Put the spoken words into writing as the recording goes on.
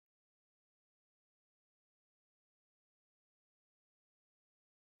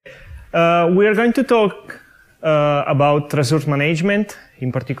We are going to talk about resource management,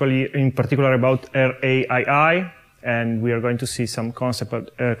 in particular about RAII, and we are going to see some concept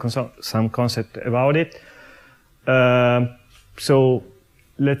about it. So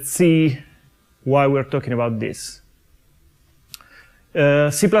let's see why we're talking about this.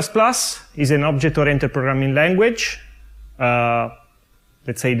 C++ is an object-oriented programming language.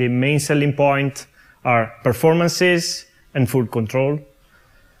 Let's say the main selling point are performances and full control.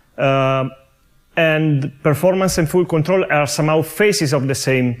 And performance and full control are somehow faces of the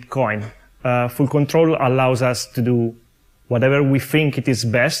same coin. Full control allows us to do whatever we think it is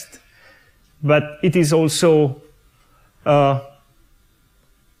best, but it is also hard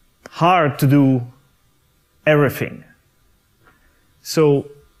to do everything. So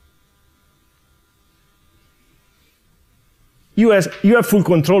you have full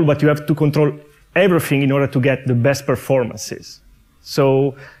control, but you have to control everything in order to get the best performances.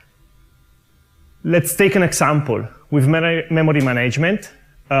 So let's take an example. With memory management,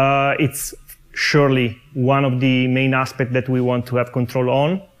 it's surely one of the main aspects that we want to have control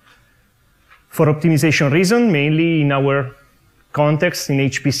on. For optimization reasons, mainly in our context in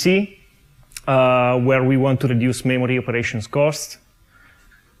HPC, where we want to reduce memory operations costs.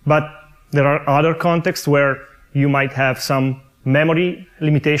 But there are other contexts where you might have some memory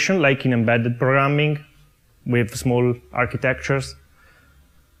limitation, like in embedded programming with small architectures.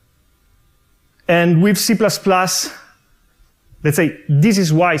 And with C++, let's say this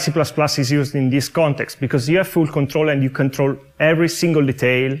is why C++ is used in this context, because you have full control and you control every single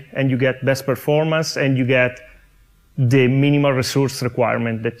detail, and you get best performance, and you get the minimal resource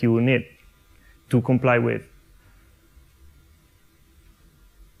requirement that you need to comply with.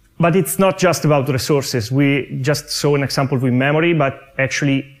 But it's not just about resources. We just saw an example with memory, but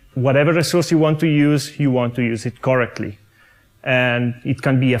actually whatever resource you want to use it correctly. And it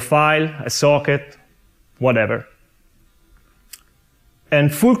can be a file, a socket, whatever.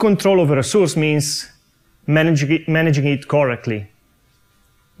 And full control of a resource means managing it correctly.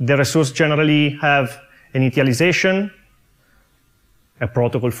 The resource generally have initialization, a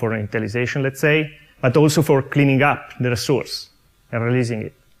protocol for initialization, let's say, but also for cleaning up the resource and releasing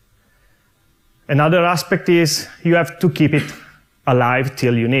it. Another aspect is you have to keep it alive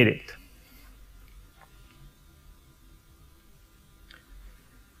till you need it.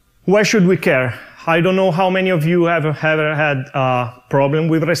 Why should we care? I don't know how many of you have ever had a problem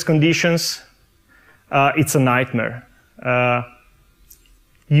with race conditions. It's a nightmare.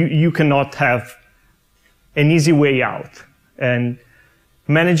 You cannot have an easy way out. And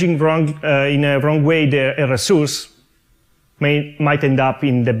managing in a wrong way a resource might end up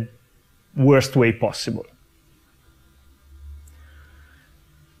in the worst way possible.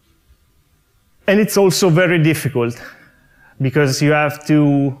 And it's also very difficult, because you have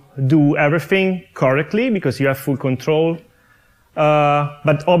to do everything correctly, because you have full control.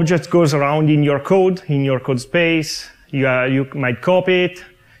 But object goes around in your code space. You might copy it,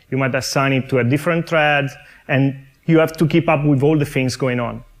 you might assign it to a different thread, and you have to keep up with all the things going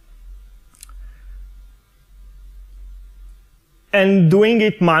on. And doing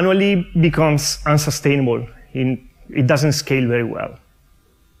it manually becomes unsustainable. It doesn't scale very well.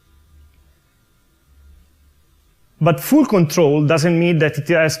 But full control doesn't mean that it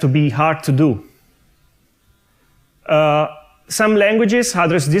has to be hard to do. Some languages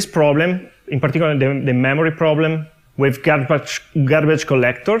address this problem, in particular the memory problem, with garbage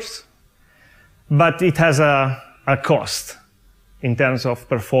collectors, but it has a cost in terms of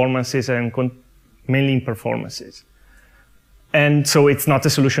performances, and mainly in performances. And so it's not a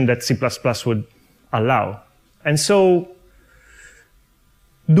solution that C++ would allow. And so,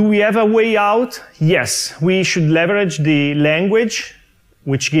 do we have a way out? Yes, we should leverage the language,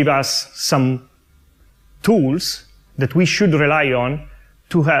 which gives us some tools that we should rely on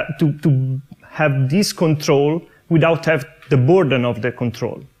to have this control without having the burden of the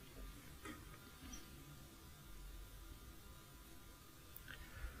control.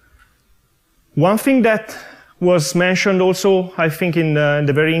 One thing that was mentioned also, I think, in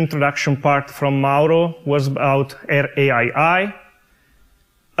the very introduction part from Mauro was about RAII.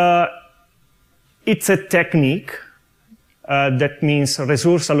 It's a technique that means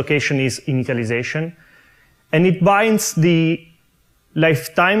resource allocation is initialization, and it binds the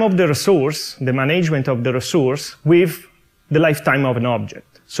lifetime of the resource, the management of the resource, with the lifetime of an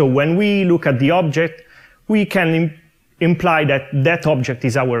object. So when we look at the object, we can imply that that object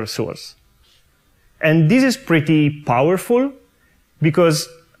is our resource. And this is pretty powerful, because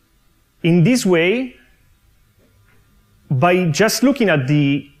in this way, by just looking at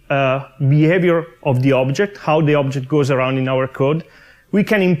the behavior of the object, how the object goes around in our code, we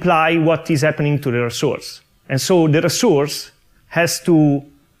can imply what is happening to the resource. And so the resource has to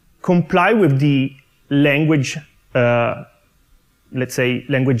comply with the language, let's say,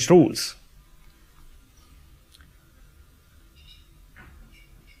 language rules.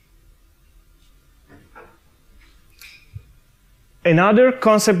 Another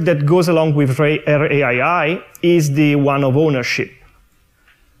concept that goes along with RAII is the one of ownership.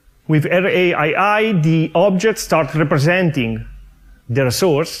 With RAII, the object starts representing the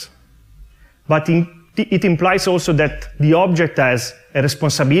resource, but it implies also that the object has a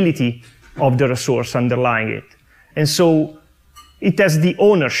responsibility of the resource underlying it. And so it has the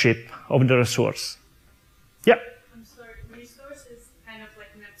ownership of the resource. Yeah? I'm sorry, resource is kind of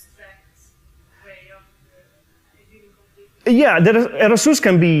like an abstract way of I didn't completely... Yeah, a resource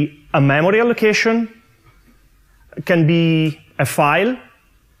can be a memory allocation, can be a file.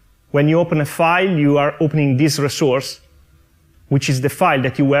 When you open a file, you are opening this resource, which is the file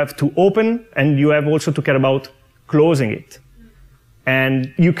that you have to open, and you have also to care about closing it.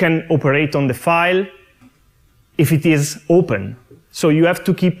 And you can operate on the file if it is open. So you have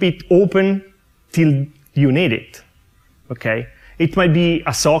to keep it open till you need it. Okay? It might be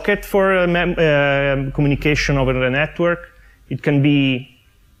a socket for communication over the network. It can be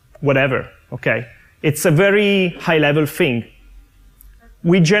whatever. Okay? It's a very high-level thing.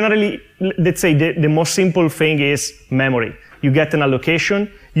 We generally, let's say the most simple thing is memory. You get an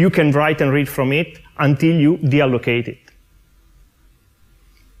allocation, you can write and read from it until you deallocate it.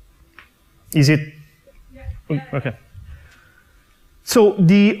 Is it? Yeah. Okay. So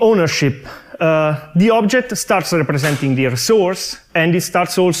the ownership, the object starts representing the resource, and it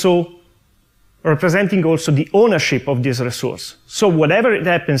starts also representing also the ownership of this resource. So whatever it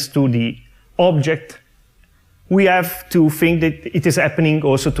happens to the object, we have to think that it is happening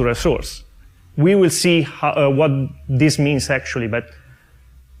also to resource. We will see how, what this means actually, but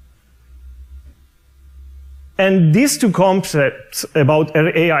and these two concepts about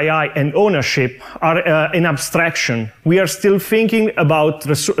RAII and ownership are an abstraction. We are still thinking about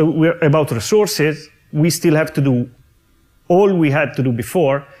resources. We still have to do all we had to do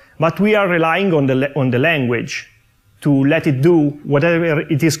before, but we are relying on the language to let it do whatever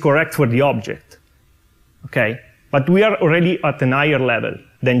it is correct for the object. Okay, but we are already at an higher level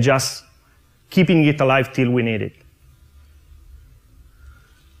than just keeping it alive till we need it.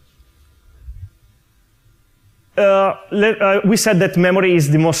 We said that memory is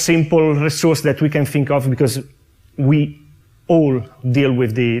the most simple resource that we can think of because we all deal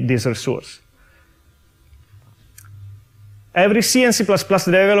with this resource. Every C and C++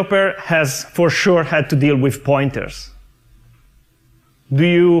 developer has for sure had to deal with pointers. Do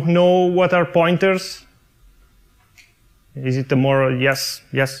you know what are pointers? Is it a more yes?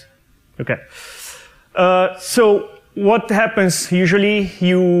 Yes? Okay. So what happens usually,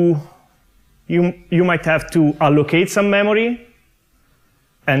 you might have to allocate some memory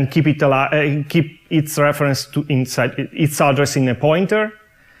and keep it alive, keep its reference to inside its address in a pointer.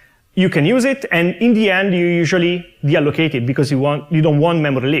 You can use it, and in the end, you usually deallocate it because you don't want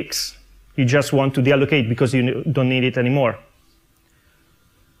memory leaks. You just want to deallocate because you don't need it anymore.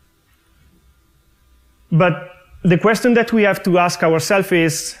 But the question that we have to ask ourselves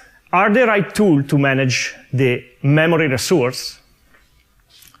is, are the right tool to manage the memory resource?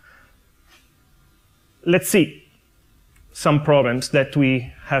 Let's see some problems that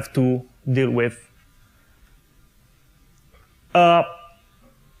we have to deal with.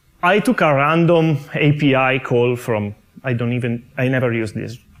 I took a random API call from, I never used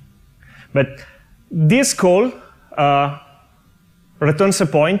this. But this call returns a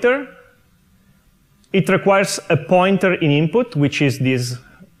pointer. It requires a pointer in input, which is this,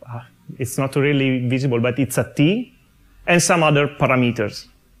 it's not really visible, but it's a T, and some other parameters,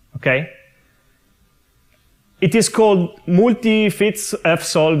 okay? It is called multi-fits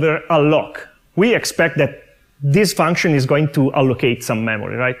fsolver alloc. We expect that this function is going to allocate some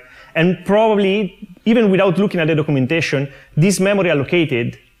memory, right? And probably, even without looking at the documentation, this memory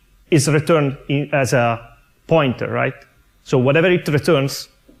allocated is returned as a pointer, right? So whatever it returns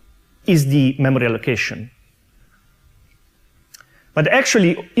is the memory allocation. But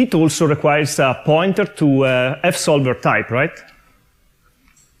actually, it also requires a pointer to fsolver type, right?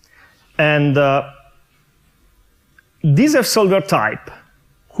 And this fsolver type,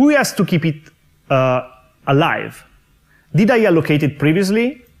 who has to keep it alive? Did I allocate it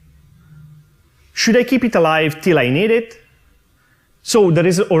previously? Should I keep it alive till I need it? So there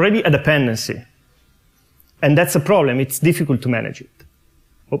is already a dependency. And that's a problem. It's difficult to manage it.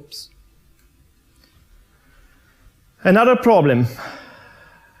 Oops. Another problem.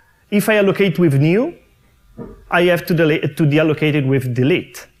 If I allocate with new, I have to deallocate it with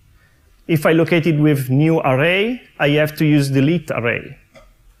delete. If I locate it with new array, I have to use delete array.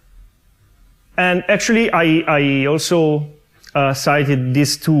 And actually, I also cited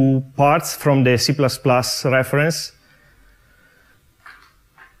these two parts from the C++ reference.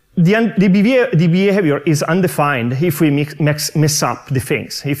 The behavior is undefined if we mess up the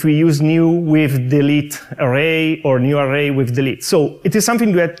things, if we use new with delete array or new array with delete. So it is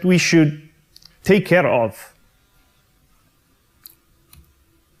something that we should take care of.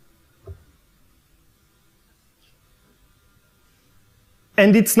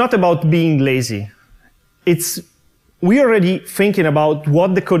 And it's not about being lazy. We're already thinking about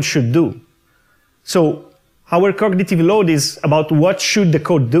what the code should do. So our cognitive load is about what should the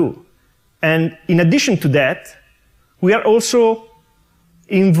code do. And in addition to that, we are also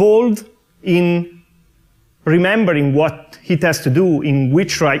involved in remembering what it has to do in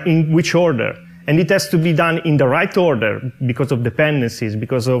which order. And it has to be done in the right order because of dependencies,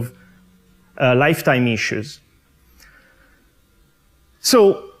 because of lifetime issues.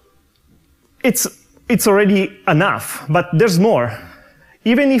 So it's already enough, but there's more.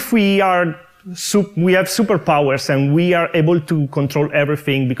 Even if we have superpowers and we are able to control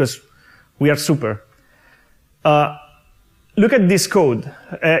everything because we are super, look at this code.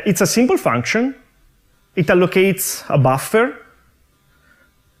 It's a simple function. It allocates a buffer.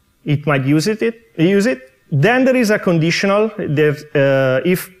 It might use it. Then there is a conditional that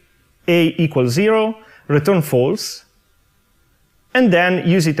if a equals 0, return false. And then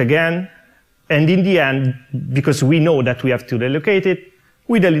use it again. And in the end, because we know that we have to relocate it,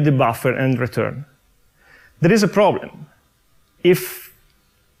 we delete the buffer and return. There is a problem. If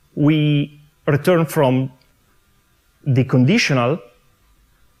we return from the conditional,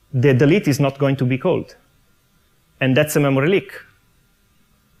 the delete is not going to be called. And that's a memory leak.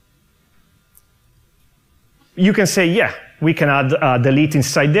 You can say, yeah, we can add delete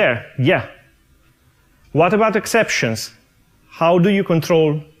inside there. Yeah. What about exceptions? How do you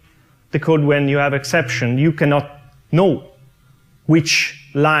control the code when you have exception? You cannot know which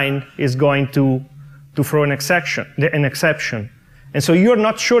line is going to throw an exception. And so you're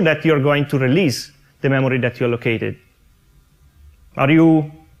not sure that you're going to release the memory that you allocated. Do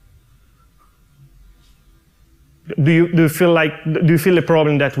you feel the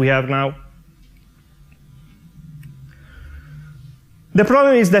problem that we have now? The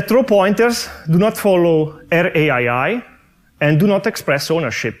problem is that row pointers do not follow RAII and do not express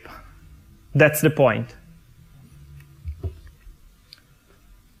ownership. That's the point.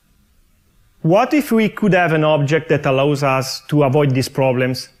 What if we could have an object that allows us to avoid these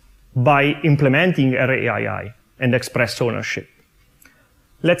problems by implementing RAII and express ownership?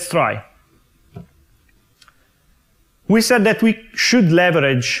 Let's try. We said that we should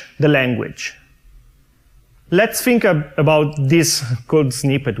leverage the language. Let's think about this code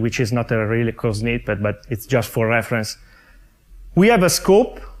snippet, which is not a really code snippet, but it's just for reference. We have a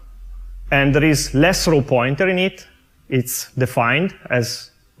scope, and there is less row pointer in it. It's defined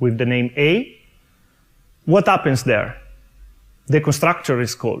as with the name A. What happens there? The constructor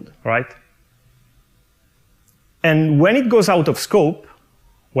is called, right? And when it goes out of scope,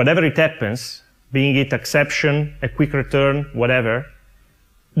 whatever it happens, being it exception, a quick return, whatever,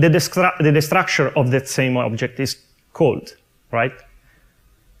 the destructor of that same object is called, right?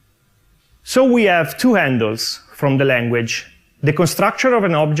 So we have two handles from the language: the constructor of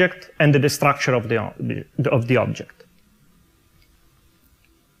an object and the destructor of the object.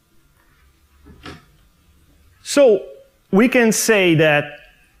 So we can say that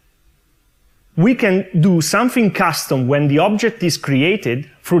we can do something custom when the object is created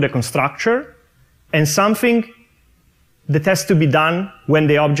through the constructor, and something that has to be done when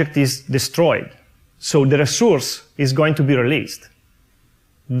the object is destroyed. So the resource is going to be released.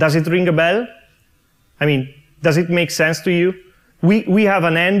 Does it ring a bell? I mean, does it make sense to you? We have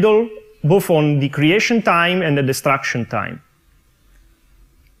an handle both on the creation time and the destruction time.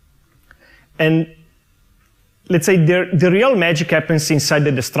 And let's say the real magic happens inside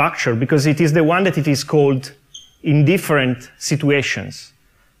the destructor, because it is the one that it is called in different situations.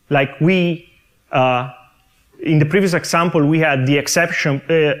 Like in the previous example, we had the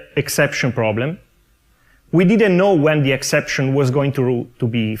exception problem. We didn't know when the exception was going to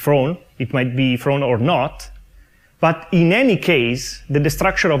be thrown. It might be thrown or not. But in any case, the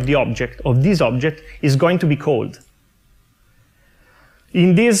destructor of the object, of this object, is going to be called.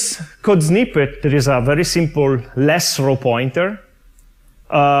 In this code snippet, there is a very simple less row pointer.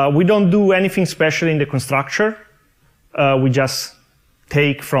 We don't do anything special in the constructor. We just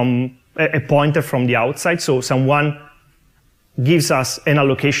take from a pointer from the outside, so someone gives us an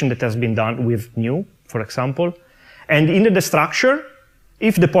allocation that has been done with new, for example. And in the destructure,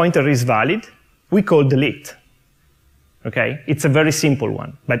 if the pointer is valid, we call delete. Okay? It's a very simple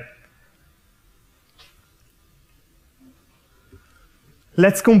one. But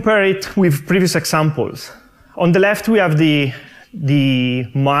let's compare it with previous examples. On the left, we have the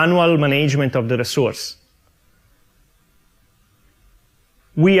manual management of the resource.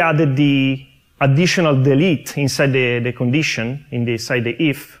 We added the additional delete inside the condition, inside the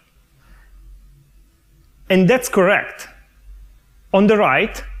if. And that's correct. On the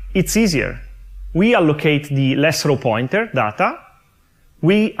right, it's easier. We allocate the less row pointer data.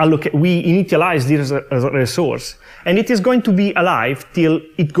 We initialize this resource. And it is going to be alive till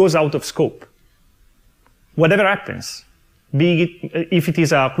it goes out of scope. Whatever happens. If it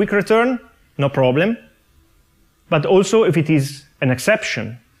is a quick return, no problem. But also if it is an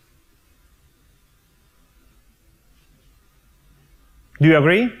exception. Do you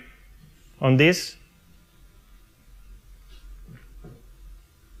agree on this?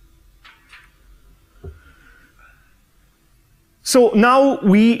 So now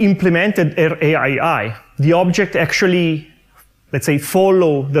we implemented RAII. The object actually, let's say,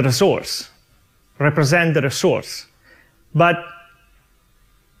 follow the resource, represent the resource. But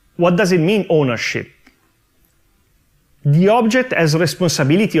what does it mean, ownership? The object has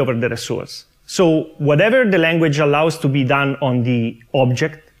responsibility over the resource. So whatever the language allows to be done on the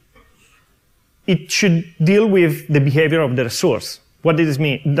object, it should deal with the behavior of the resource. What does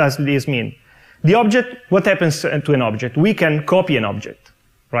this mean? The object, what happens to an object? We can copy an object,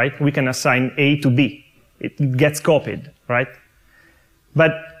 right? We can assign A to B. It gets copied, right?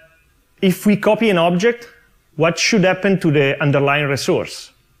 But if we copy an object, what should happen to the underlying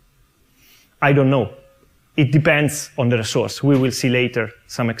resource? I don't know. It depends on the resource. We will see later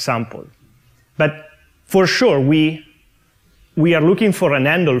some example. But for sure, we are looking for an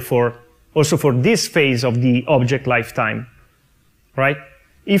handle also for this phase of the object lifetime, right?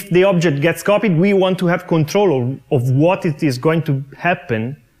 If the object gets copied, we want to have control of what it is going to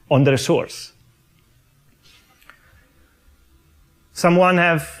happen on the resource. Someone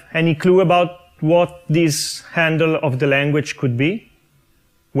have any clue about what this handle of the language could be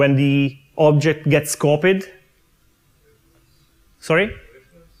when the object gets copied? Sorry?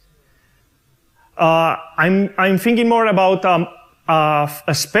 I'm thinking more about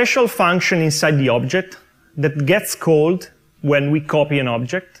a special function inside the object that gets called when we copy an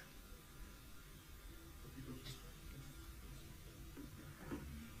object.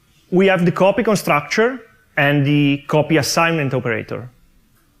 We have the copy constructor and the copy assignment operator.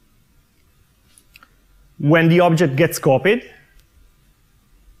 When the object gets copied,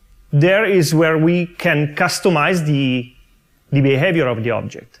 there is where we can customize the behavior of the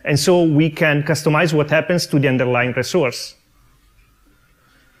object. And so we can customize what happens to the underlying resource.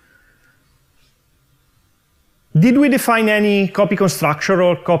 Did we define any copy constructor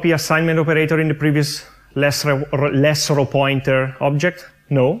or copy assignment operator in the previous less row pointer object?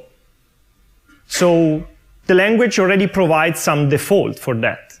 No. So the language already provides some default for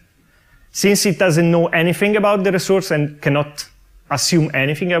that. Since it doesn't know anything about the resource and cannot assume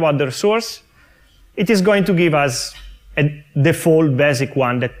anything about the resource, it is going to give us a default basic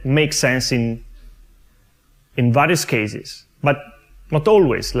one that makes sense in various cases, but not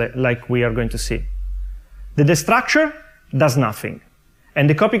always, like we are going to see. The destructure does nothing. And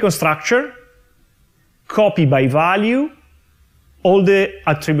the copy constructor copy by value all the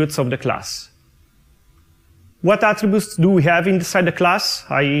attributes of the class. What attributes do we have inside the class?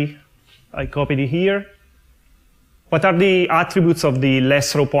 I copied it here. What are the attributes of the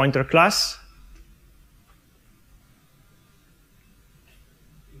less row pointer class?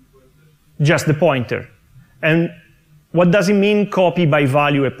 Just the pointer. And what does it mean, copy by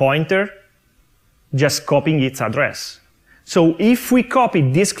value a pointer? Just copying its address. So if we copy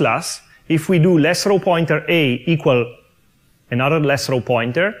this class, if we do less row pointer A equal another less row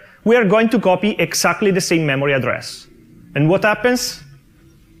pointer, we are going to copy exactly the same memory address. And what happens?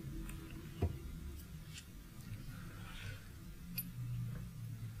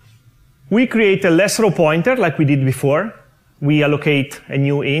 We create a less row pointer like we did before. We allocate a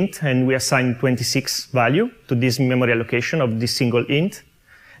new int, and we assign 26 value to this memory allocation of this single int.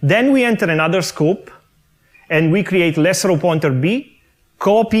 Then we enter another scope, and we create less row pointer B,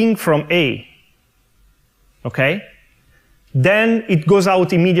 copying from A. Okay? Then it goes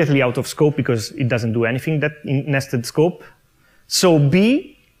out immediately out of scope because it doesn't do anything that in nested scope. So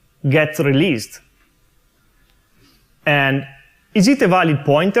B gets released. And is it a valid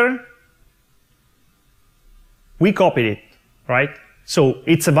pointer? We copied it, right? So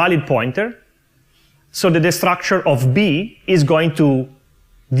it's a valid pointer. so the destructor of B is going to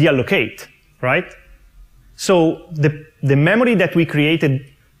deallocate, right? So the memory that we created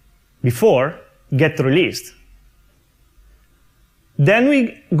before gets released. Then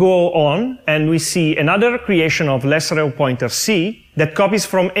we go on and we see another creation of less row pointer C that copies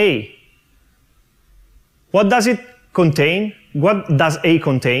from A. What does it contain? What does A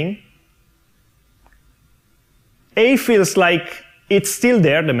contain? A feels like it's still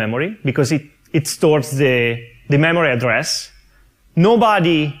there, the memory, because it stores the memory address.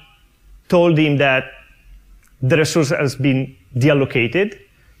 Nobody told him that the resource has been deallocated.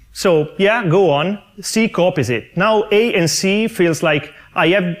 So yeah, go on, C copies it. Now A and C feels like I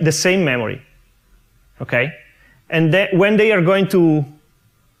have the same memory, okay? And then when they are going to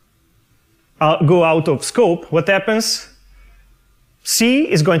go out of scope, what happens? C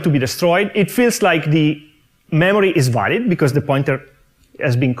is going to be destroyed. It feels like the memory is valid because the pointer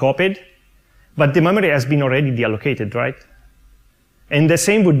has been copied, but the memory has been already deallocated, right? And the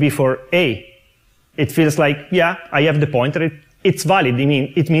same would be for A. It feels like, yeah, I have the pointer, it's valid.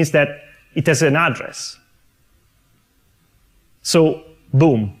 It means that it has an address. So,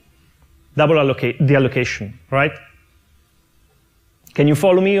 boom, double deallocation, right? Can you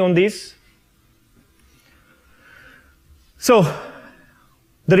follow me on this? So,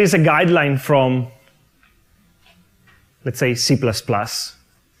 there is a guideline from, let's say, C++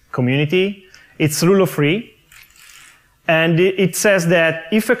 community. It's rule of 3. And it says that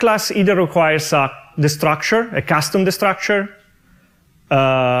if a class either requires a destructor, a custom destructor,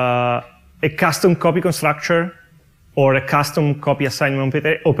 a custom copy constructor, or a custom copy assignment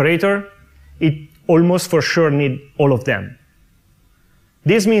operator, it almost for sure needs all of them.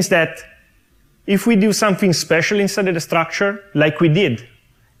 This means that if we do something special inside the structure, like we did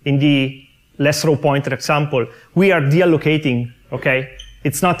in the less row pointer example, we are deallocating, okay?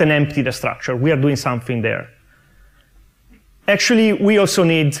 It's not an empty destructor. We are doing something there. Actually, we also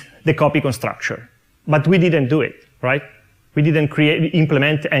need the copy constructor, but we didn't do it, right? We didn't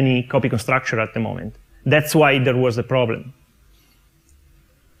implement any copy constructor at the moment. That's why there was a problem.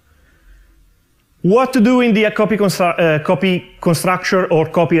 What to do in the copy constructor or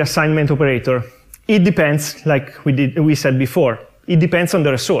copy assignment operator? It depends, like we said before. It depends on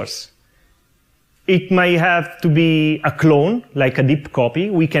the resource. It may have to be a clone, like a deep copy.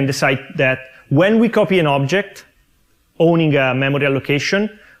 We can decide that when we copy an object, owning a memory allocation,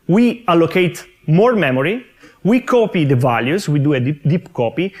 we allocate more memory, we copy the values, we do a deep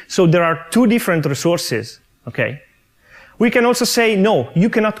copy, so there are two different resources, okay? We can also say, no, you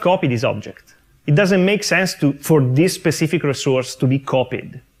cannot copy this object. It doesn't make sense for this specific resource to be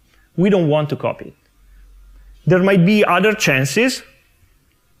copied. We don't want to copy it. There might be other chances,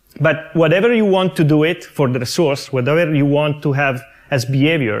 but whatever you want to do it for the resource, whatever you want to have as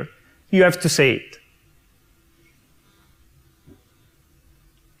behavior, you have to say it.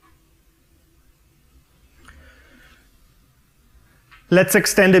 Let's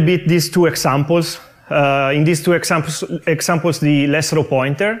extend a bit these two examples. In these two examples, the less row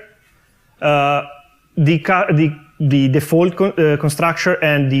pointer, the default constructor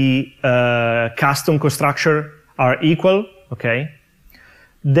and the custom constructor are equal, okay?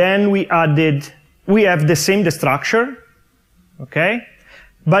 Then we have the same destructor, okay?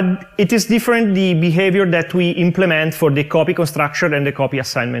 But it is different the behavior that we implement for the copy constructor and the copy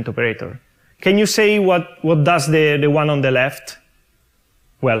assignment operator. Can you say what does the one on the left?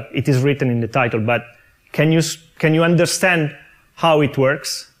 Well, it is written in the title, but can you understand how it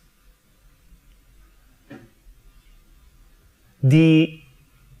works? The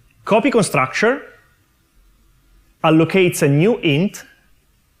copy constructor allocates a new int,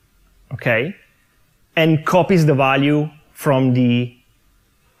 okay, and copies the value from the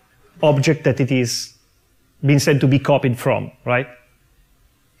object that it is being said to be copied from, right?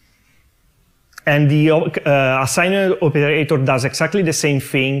 And the assignment operator does exactly the same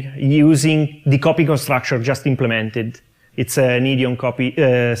thing using the copy constructor just implemented. It's an idiom copy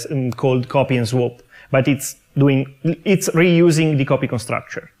called copy and swap, but it's reusing the copy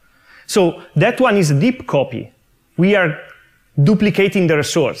constructor. So that one is a deep copy. We are duplicating the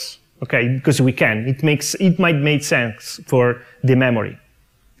resource, okay, because we can. It might make sense for the memory.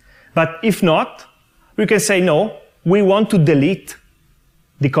 But if not, we can say, no, we want to delete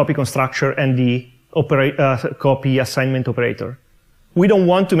the copy constructor and the copy assignment operator. We don't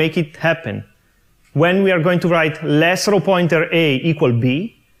want to make it happen. When we are going to write less row pointer A equal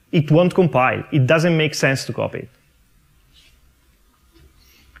B, it won't compile. It doesn't make sense to copy it.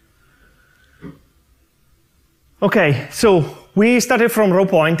 Okay, so we started from row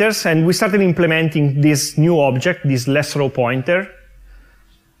pointers, and we started implementing this new object, this less row pointer.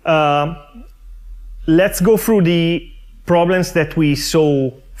 let's go through the problems that we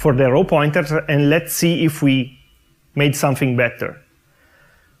saw for the row pointers, and let's see if we made something better.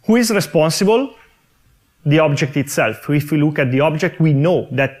 Who is responsible? The object itself. If we look at the object, we know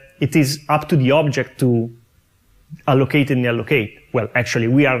that it is up to the object to allocate and deallocate. Well, actually,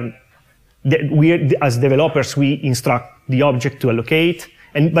 we as developers, we instruct the object to allocate,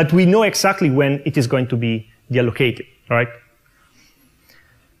 but we know exactly when it is going to be deallocated, right?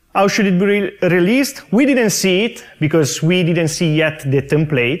 How should it be released? We didn't see it because we didn't see yet the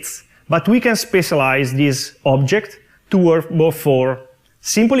templates, but we can specialize this object to work both for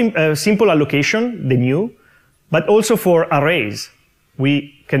simple allocation, the new, but also for arrays.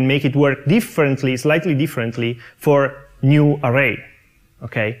 We can make it work differently, slightly differently for new array,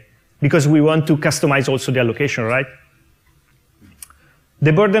 okay? Because we want to customize also the allocation, right?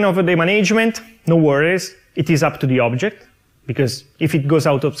 The burden of the management, no worries, it is up to the object, because if it goes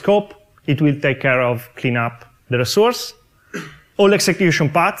out of scope, it will take care of clean up the resource. All execution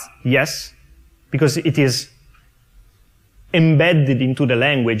paths, yes, because it is embedded into the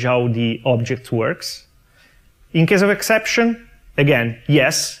language how the object works. In case of exception, again,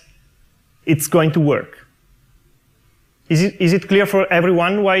 yes, it's going to work. Is it clear for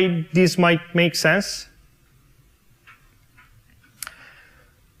everyone why this might make sense?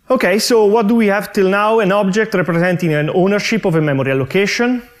 Okay, so what do we have till now? An object representing an ownership of a memory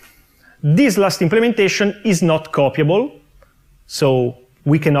allocation. This last implementation is not copyable, so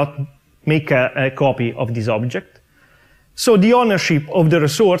we cannot make a copy of this object. So the ownership of the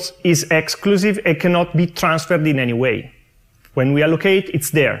resource is exclusive and cannot be transferred in any way. When we allocate,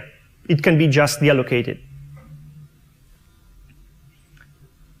 it's there. It can be just deallocated.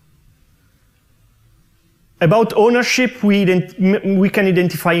 About ownership, we can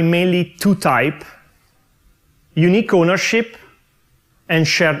identify mainly two types: unique ownership and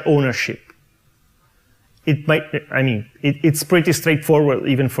shared ownership. It's pretty straightforward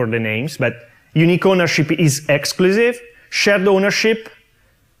even for the names, but unique ownership is exclusive. Shared ownership,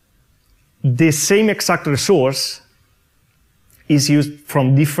 the same exact resource is used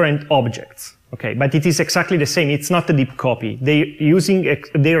from different objects, okay? But it is exactly the same. It's not a deep copy.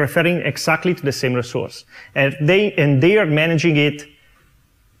 They're referring exactly to the same resource, and they are managing it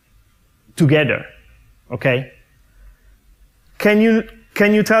together, okay? Can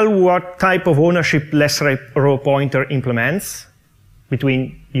you tell what type of ownership less row pointer implements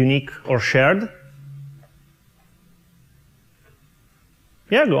between unique or shared?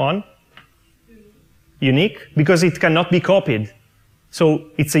 Yeah, go on. Unique, because it cannot be copied. So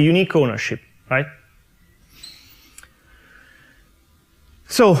it's a unique ownership, right?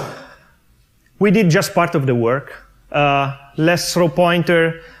 So we did just part of the work. Less row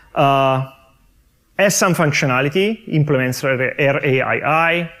pointer has some functionality, implements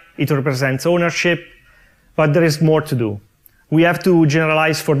RAII, it represents ownership, but there is more to do. We have to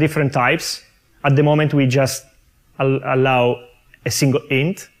generalize for different types. At the moment, we just allow a single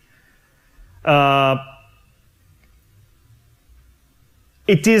int.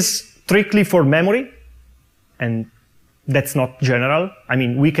 It is strictly for memory, and that's not general. I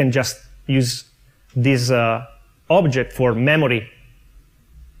mean, we can just use this object for memory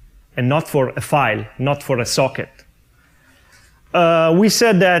and not for a file, not for a socket. We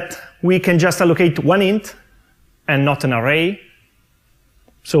said that we can just allocate one int and not an array.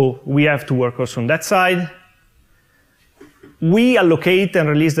 So we have to work also on that side. We allocate and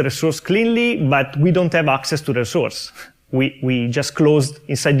release the resource cleanly, but we don't have access to the resource. We just closed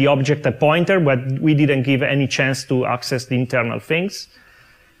inside the object a pointer, but we didn't give any chance to access the internal things.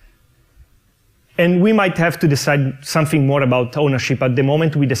 And we might have to decide something more about ownership. At the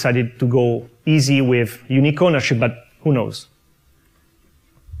moment, we decided to go easy with unique ownership, but who knows?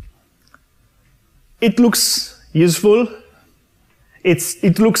 It looks useful.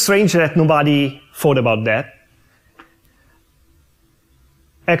 It looks strange that nobody thought about that.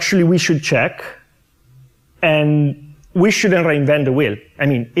 Actually, we should check, and we shouldn't reinvent the wheel. I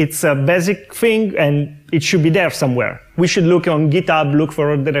mean, it's a basic thing, and it should be there somewhere. We should look on GitHub, look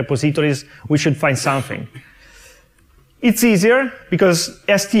for the repositories. We should find something. It's easier because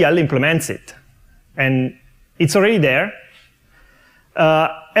STL implements it, and it's already there.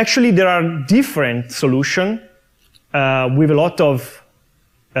 Actually, there are different solutions with a lot of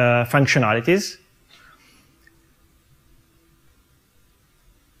functionalities.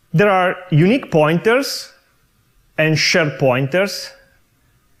 There are unique pointers and shared pointers.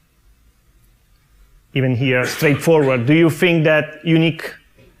 Even here, straightforward. Do you think that unique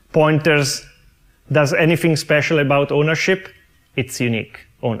pointers does anything special about ownership? It's unique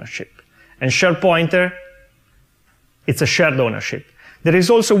ownership. And shared pointer, it's a shared ownership. There is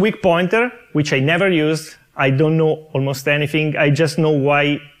also weak pointer, which I never used. I don't know almost anything. I just know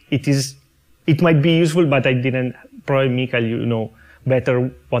why it is. It might be useful, but I didn't. Probably, Mikael, you know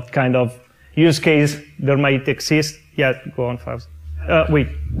better what kind of use case there might exist. Yeah, go on first. Wait.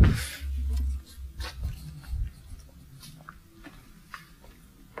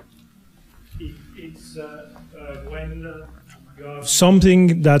 It's when you have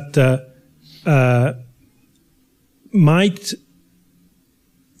something that might,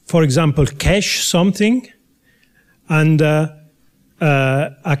 for example, cache something, and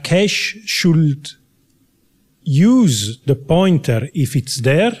a cache should use the pointer if it's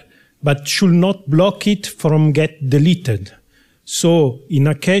there, but should not block it from get deleted. So in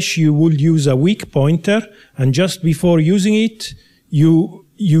a cache, you would use a weak pointer, and just before using it, you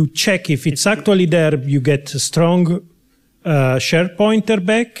check if it's actually there. You get a strong shared pointer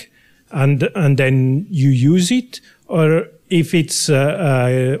back, and then you use it. Or if it's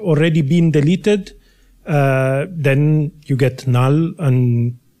already been deleted, then you get null,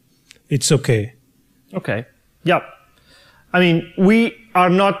 and it's okay. Okay. Yeah. I mean, we are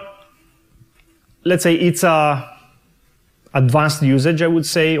not. Let's say it's a advanced usage, I would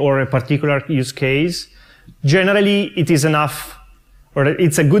say, or a particular use case. Generally, it is enough, or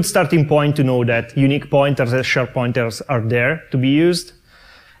it's a good starting point to know that unique pointers and shared pointers are there to be used.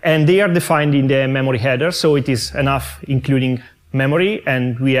 And they are defined in the memory header, so it is enough including memory,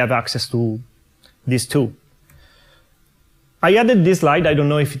 and we have access to these two. I added this slide. I don't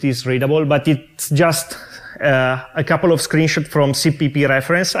know if it is readable, but it's just a couple of screenshots from CPP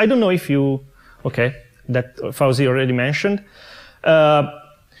reference. I don't know if you, okay, that Fauzi already mentioned.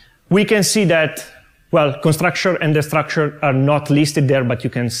 We can see that, well, constructor and destructor are not listed there, but you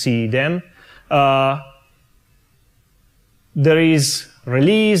can see them. There is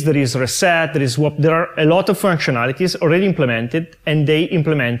release, there is reset, there is swap. There are a lot of functionalities already implemented, and they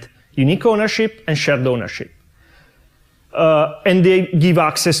implement unique ownership and shared ownership. And they give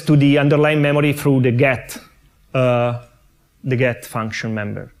access to the underlying memory through the get function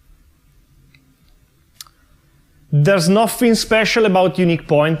member. There's nothing special about unique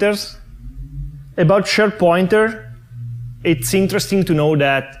pointers. About shared pointer, it's interesting to know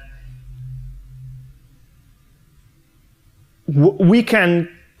that we can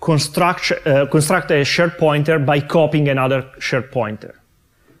construct a shared pointer by copying another shared pointer.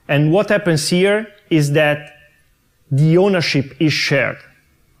 And what happens here is that the ownership is shared,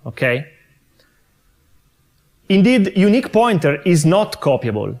 okay? Indeed, unique pointer is not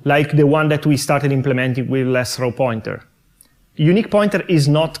copyable, like the one that we started implementing with less row pointer. Unique pointer is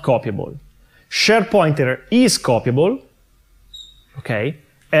not copyable. Shared pointer is copyable, okay?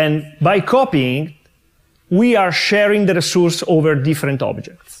 And by copying, we are sharing the resource over different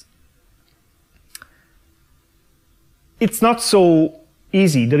objects. It's not so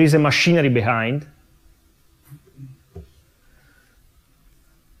easy. There is a machinery behind.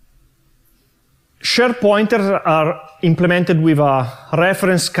 Shared pointers are implemented with a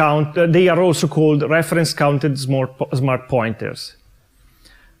reference count. They are also called reference counted smart pointers.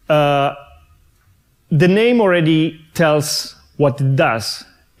 The name already tells what it does.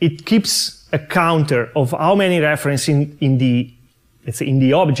 It keeps a counter of how many references in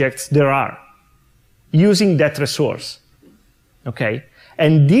the objects there are, using that resource. Okay,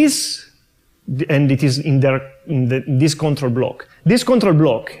 and it is in this control block. This control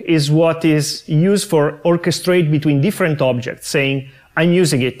block is what is used for orchestrate between different objects, saying, I'm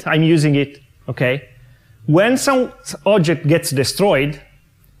using it, okay? When some object gets destroyed,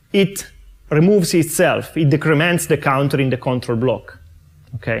 it removes itself. It decrements the counter in the control block,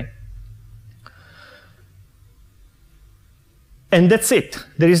 okay? And that's it.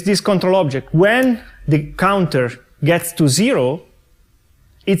 There is this control object. When the counter gets to 0,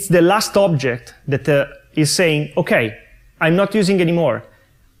 it's the last object that is saying, okay, I'm not using anymore.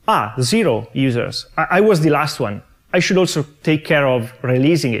 0 users. I was the last one. I should also take care of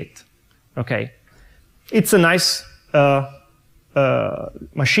releasing it. Okay. It's a nice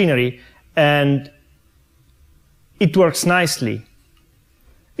machinery, and it works nicely.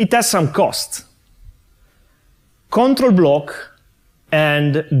 It has some cost. Control block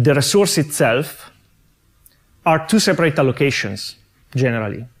and the resource itself are two separate allocations,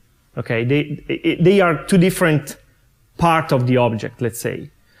 generally. Okay, they are two different parts of the object, let's say.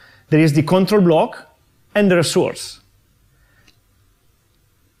 There is the control block and the resource.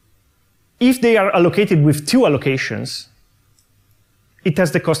 If they are allocated with two allocations, it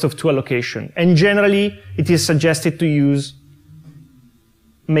has the cost of two allocation. And generally, it is suggested to use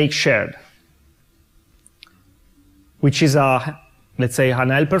make shared, which is let's say, an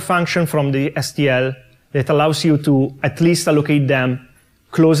helper function from the STL that allows you to at least allocate them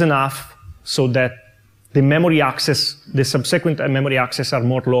close enough so that the memory access, the subsequent memory access are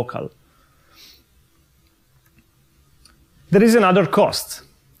more local. There is another cost.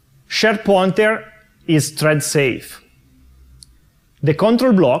 Shared pointer is thread safe. The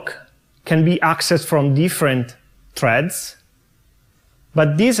control block can be accessed from different threads,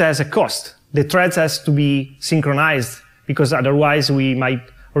 but this has a cost. The threads has to be synchronized because otherwise we might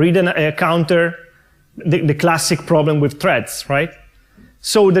read a counter, the classic problem with threads, right?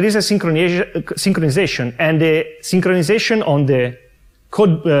 So there is a synchronization, and the synchronization on the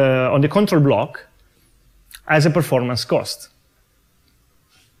code on the control block has a performance cost.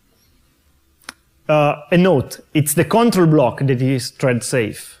 A note: it's the control block that is thread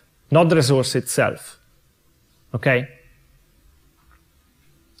safe, not the resource itself. Okay.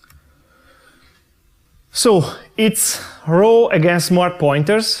 So it's raw against smart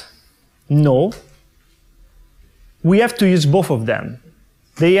pointers? No. We have to use both of them.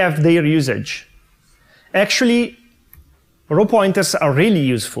 They have their usage. Actually, raw pointers are really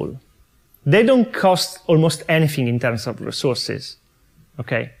useful. They don't cost almost anything in terms of resources.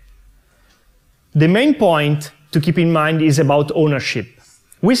 Okay. The main point to keep in mind is about ownership.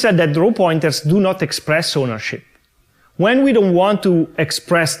 We said that raw pointers do not express ownership. When we don't want to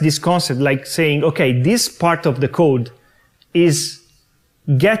express this concept, like saying, okay, this part of the code is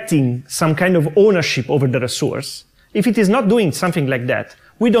getting some kind of ownership over the resource, if it is not doing something like that,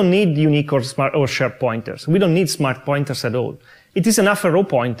 we don't need unique or smart or shared pointers. We don't need smart pointers at all. It is enough a raw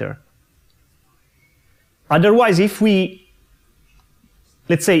pointer. Otherwise, if we,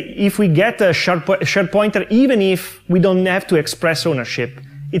 let's say, if we get a shared pointer, even if we don't have to express ownership,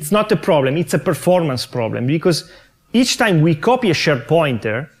 it's not a problem, it's a performance problem, because each time we copy a shared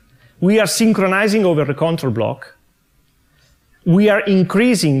pointer, we are synchronizing over the control block, we are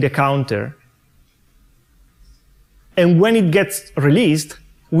increasing the counter, and when it gets released,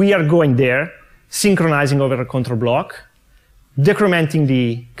 we are going there, synchronizing over the control block, decrementing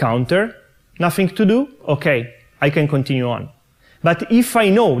the counter, nothing to do, okay, I can continue on. But if I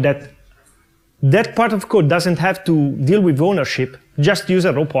know that that part of code doesn't have to deal with ownership, just use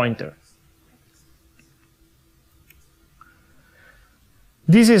a raw pointer.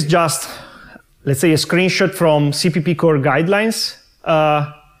 This is just, let's say, a screenshot from CPP core guidelines.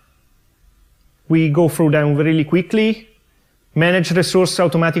 We go through them really quickly. Manage resource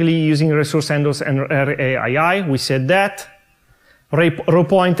automatically using resource handlers and RAII. We said that. Raw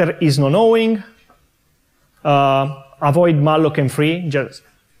pointer is non-knowing. Avoid malloc and free,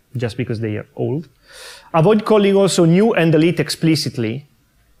 just because they are old. Avoid calling also new and delete explicitly.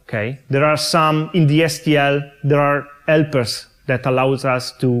 Okay. There are some, in the STL, there are helpers that allows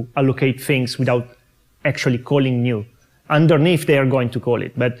us to allocate things without actually calling new. Underneath, they are going to call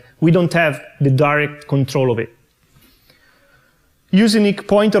it, but we don't have the direct control of it. Use unique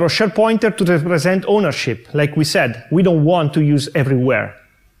pointer or shared pointer to represent ownership. Like we said, we don't want to use everywhere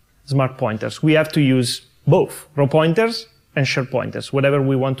smart pointers. We have to use both raw pointers and shared pointers. Whatever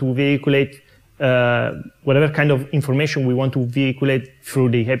we want to vehiculate, whatever kind of information we want to vehiculate through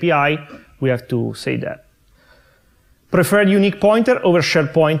the API, we have to say that. Prefer unique pointer over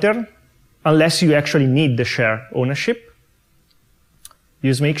shared pointer, unless you actually need the share ownership.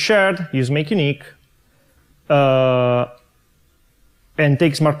 Use make shared, use make unique, and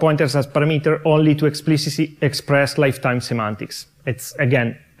take smart pointers as parameter only to explicitly express lifetime semantics. It's,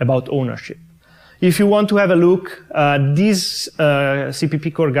 again, about ownership. If you want to have a look, these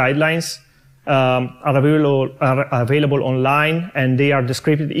CPP core guidelines are available online, and they are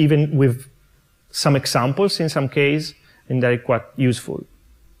described even with some examples in some case, and they're quite useful.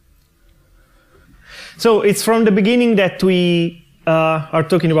 So it's from the beginning that we are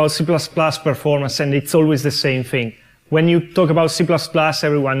talking about C++ performance, and it's always the same thing. When you talk about C++,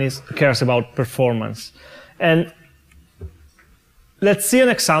 everyone cares about performance. And let's see an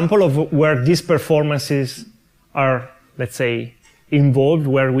example of where these performances are, let's say, involved,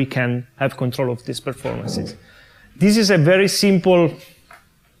 where we can have control of these performances. This is a very simple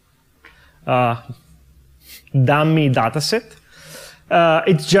dummy dataset.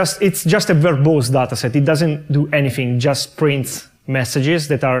 It's just a verbose dataset. It doesn't do anything, just prints messages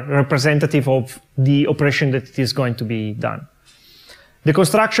that are representative of the operation that is going to be done. The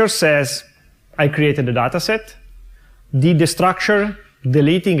constructor says, I created a dataset. Did the structure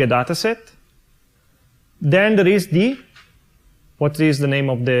deleting a dataset. Then there is what is the name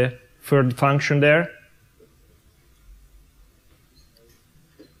of the third function there?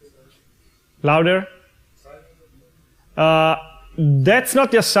 Louder? That's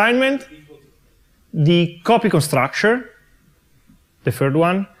not the assignment. The copy constructor, the third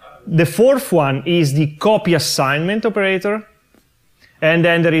one. The fourth one is the copy assignment operator. And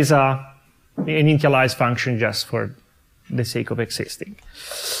then there is an initialize function just for the sake of existing.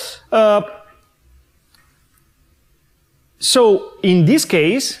 So in this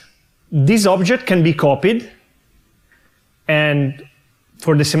case, this object can be copied. And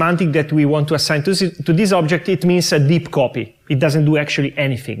for the semantic that we want to assign to this object, it means a deep copy. It doesn't do actually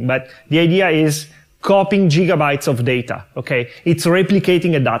anything. But the idea is copying gigabytes of data. Okay? It's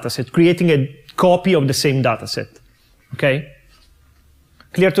replicating a dataset, creating a copy of the same dataset. Okay?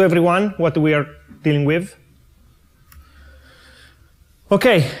 Clear to everyone what we are dealing with?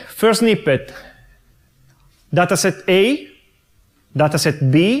 Okay, first snippet. Dataset A,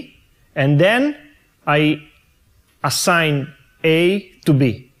 dataset B, and then I assign A to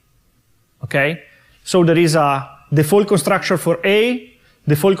B. Okay? So there is a default constructor for A,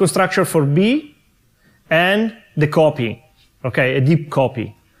 default constructor for B, and the copy. Okay, a deep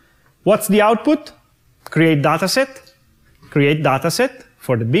copy. What's the output? Create dataset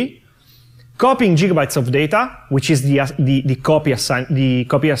for the B, copying gigabytes of data, which is the copy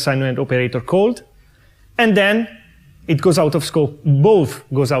assignment operator called, and then it goes out of scope. Both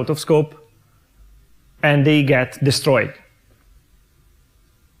goes out of scope, and they get destroyed.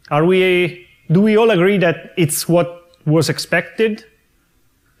 Do we all agree that it's what was expected?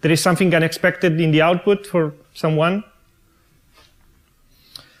 There is something unexpected in the output for someone?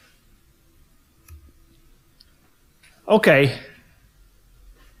 Okay.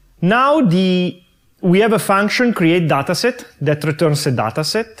 Now we have a function create dataset that returns a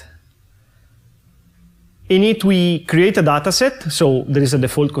dataset. In it we create a dataset, so there is a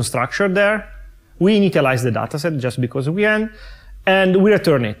default constructor there. We initialize the dataset just because we can, and we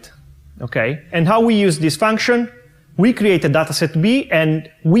return it. Okay. And how we use this function? We create a dataset B, and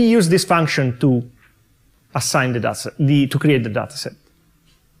we use this function to assign the dataset, to create the dataset.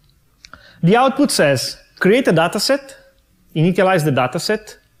 The output says create a dataset, initialize the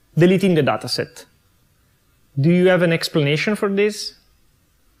dataset, deleting the dataset. Do you have an explanation for this?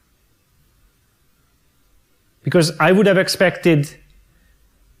 Because I would have expected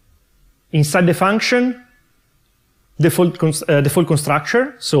inside the function default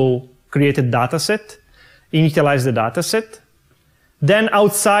constructor, so created dataset, initialize the dataset. Then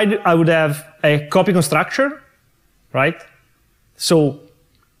outside I would have a copy constructor, right? So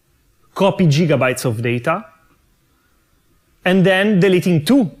copy gigabytes of data. And then deleting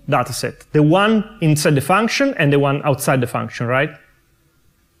two datasets, the one inside the function and the one outside the function, right?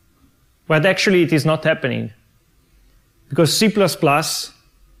 But actually it is not happening. Because C++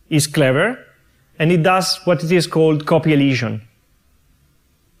 is clever, and it does what it is called copy elision.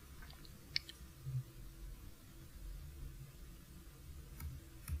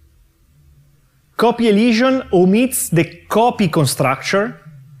 Copy elision omits the copy constructor,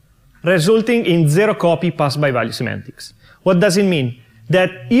 resulting in zero copy pass by value semantics. What does it mean?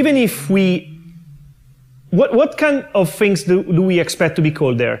 That even if what kind of things do we expect to be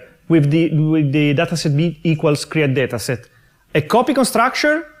called there with the dataset B equals create dataset? A copy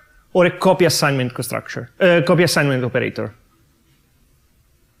constructor or a copy assignment constructor? Copy assignment operator?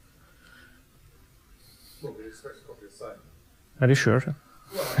 Well, we expect a copy assignment. Are you sure?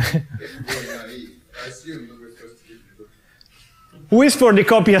 Well, if we're naive, I assume that we're supposed to give you the... Who is for the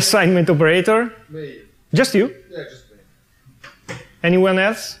copy assignment operator? Me. Just you? Yeah, just me. Anyone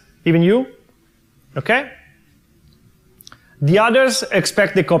else? Even you? Okay. The others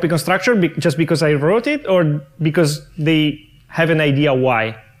expect the copy constructor just because I wrote it, or because they have an idea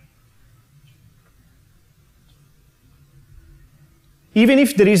why? Even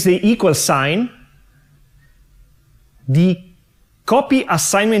if there is the equal sign, the copy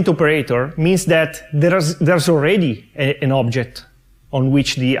assignment operator means that there's already an object on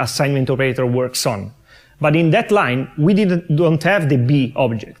which the assignment operator works on. But in that line, we don't have the B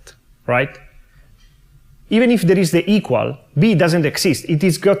object, right? Even if there is the equal, B doesn't exist.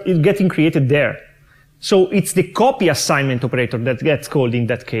 It's getting created there. So it's the copy assignment operator that gets called in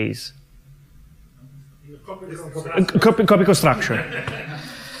that case. Copy constructor.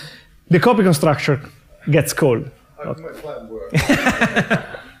 The copy constructor gets called.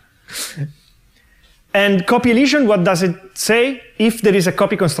 And copy elision, what does it say? If there is a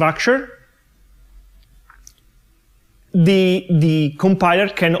copy constructor, the compiler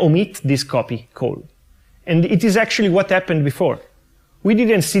can omit this copy call. And it is actually what happened before. We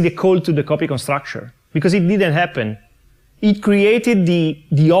didn't see the call to the copy constructor because it didn't happen. It created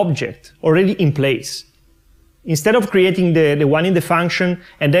the object already in place. Instead of creating the one in the function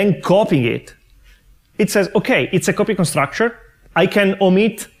and then copying it, it says, OK, it's a copy constructor. I can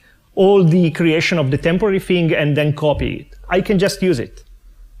omit all the creation of the temporary thing and then copy it. I can just use it.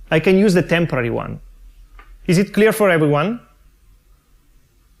 I can use the temporary one. Is it clear for everyone?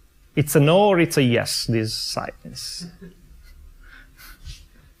 It's a no or it's a yes, this silence.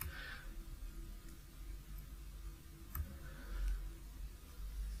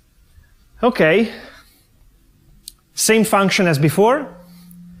 Okay, same function as before,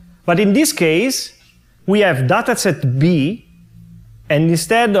 but in this case, we have dataset B, and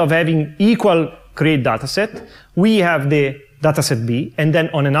instead of having equal create dataset, we have the dataset B, and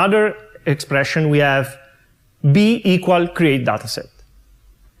then on another expression, we have B equal create dataset.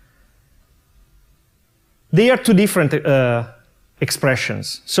 They are two different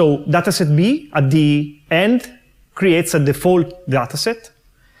expressions. So dataset B at the end creates a default dataset.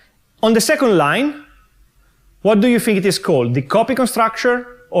 On the second line, what do you think it is called? The copy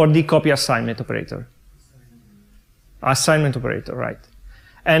constructor or the copy assignment operator? Assignment operator, right.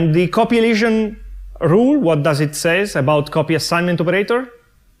 And the copy elision rule, what does it say about copy assignment operator?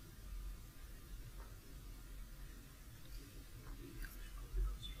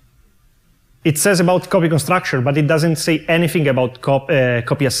 It says about copy constructor, but it doesn't say anything about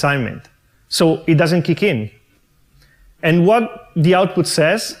copy assignment. So it doesn't kick in. And what the output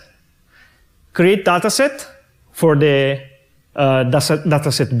says, create dataset for the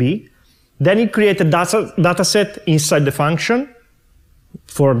dataset B. Then it creates a dataset inside the function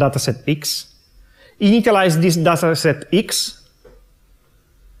for dataset X. Initialize this dataset X.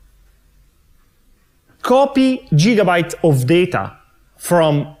 Copy gigabyte of data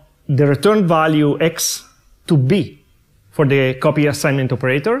from the returned value X to B for the copy assignment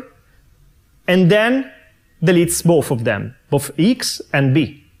operator. And then deletes both of them, both X and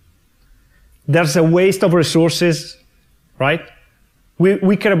B. There's a waste of resources, right?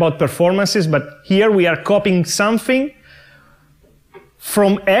 We care about performances, but here we are copying something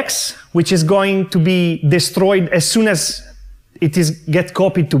from X, which is going to be destroyed as soon as it gets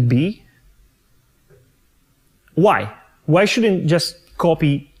copied to B. Why? Why shouldn't just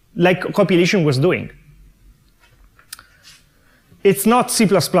copy like compilation was doing? It's not C++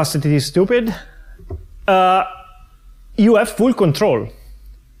 that it is stupid. You have full control.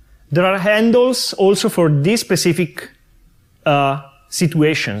 There are handles also for these specific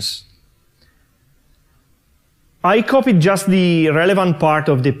situations. I copied just the relevant part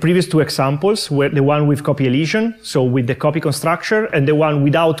of the previous two examples, where the one with copy elision, so with the copy constructor, and the one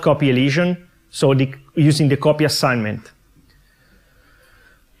without copy elision, so using the copy assignment.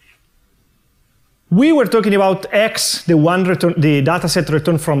 We were talking about X, the dataset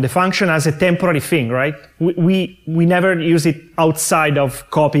returned from the function, as a temporary thing, right? We never use it outside of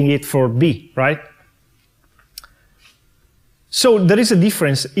copying it for B, right? So there is a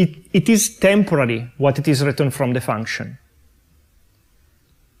difference. It is temporary what it is returned from the function.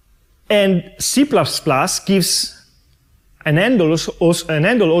 And C++ gives an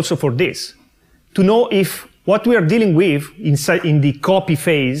handle also for this, to know if what we are dealing with in the copy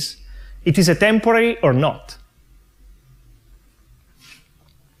phase, it is a temporary or not.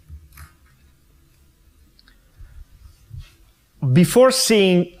 Before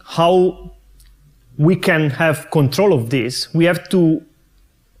seeing how we can have control of this, we have to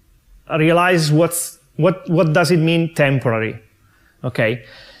realize what does it mean temporary. Okay.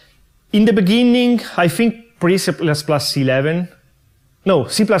 In the beginning, I think pre-C++ 11, no,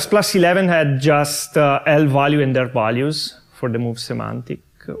 C++ 11 had just L value and their values for the move semantic.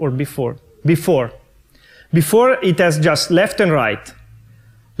 Or before? Before it has just left and right.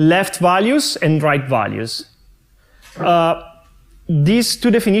 Left values and right values. These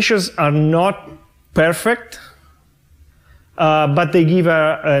two definitions are not perfect, but they give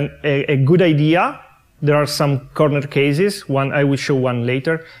a good idea. There are some corner cases. I will show one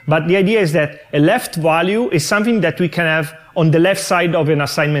later. But the idea is that a left value is something that we can have on the left side of an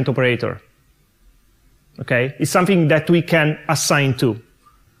assignment operator. Okay? It's something that we can assign to.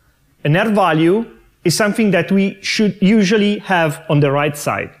 An R value is something that we should usually have on the right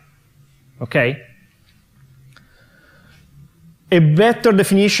side. Okay? A better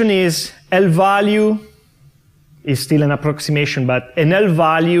definition is L value is still an approximation, but an L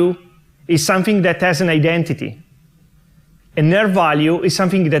value is something that has an identity. An R value is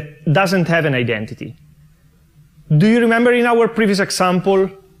something that doesn't have an identity. Do you remember in our previous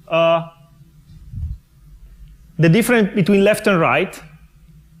example the difference between left and right?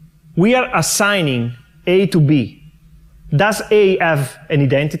 We are assigning A to B. Does A have an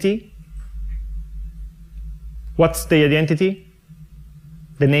identity? What's the identity?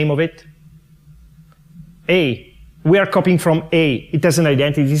 The name of it? A. We are copying from A. It has an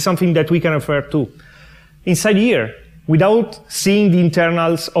identity. It's something that we can refer to. Inside here, without seeing the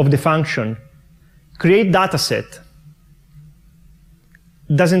internals of the function, create dataset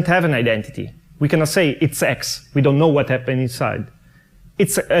doesn't have an identity. We cannot say it's X. We don't know what happened inside.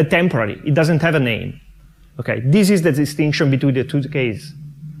 it's temporary. It doesn't have a name. Okay, this is the distinction between the two cases.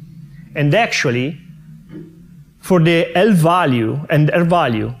 And actually, for the L value and R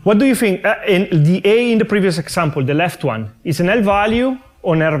value, what do you think? In the A in the previous example, the left one, is an L value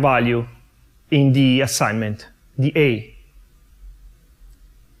or an R value in the assignment? The A.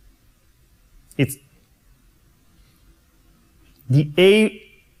 It's the A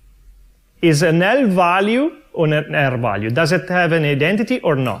is an L value or an R value. Does it have an identity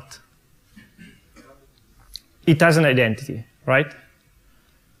or not? It has an identity, right?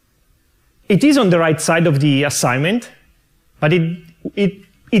 It is on the right side of the assignment, but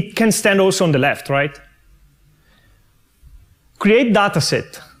it can stand also on the left, right? Create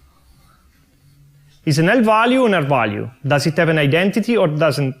dataset. Is an L value or an R value? Does it have an identity or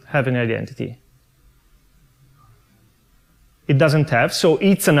doesn't have an identity? It doesn't have, so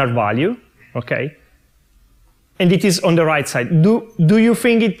it's an R value, okay? And it is on the right side. Do you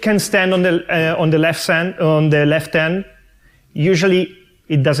think it can stand on the left hand? Usually,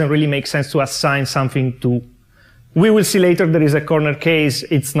 it doesn't really make sense to assign something to. We will see later there is a corner case.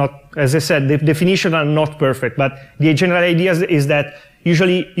 It's not, as I said, the definitions are not perfect, but the general idea is that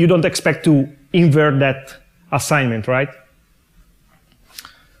usually you don't expect to invert that assignment, right?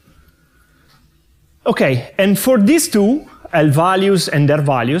 Okay, and for these two, L values and R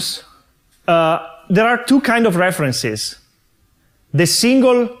values, there are two kinds of references. The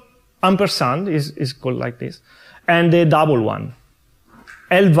single ampersand is called like this, and the double one.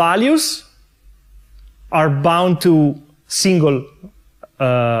 L values are bound to single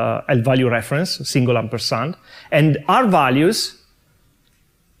L value reference, single ampersand, and R values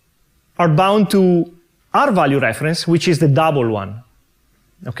are bound to R value reference, which is the double one.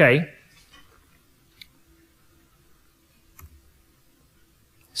 Okay?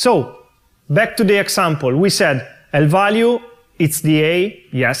 So, back to the example. We said L value, it's the A,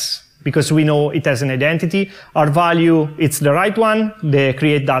 yes, because we know it has an identity. R value, it's the right one, the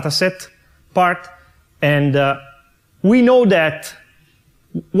create dataset part. And we know that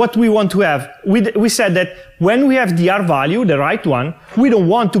what we want to have, we said that when we have the R value, the right one, we don't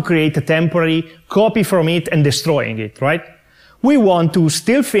want to create a temporary copy from it and destroying it, right? We want to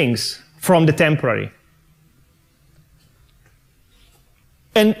steal things from the temporary.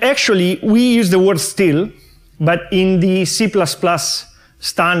 And actually, we use the word steal, but in the C++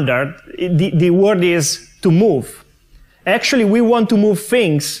 standard, the word is to move. Actually, we want to move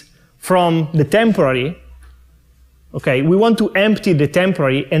things from the temporary. Okay, we want to empty the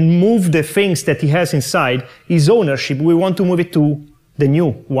temporary and move the things that he has inside, his ownership. We want to move it to the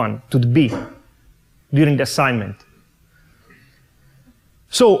new one, to the B, during the assignment.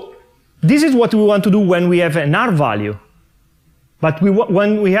 So this is what we want to do when we have an R value. But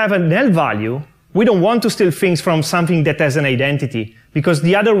when we have an L value, we don't want to steal things from something that has an identity, because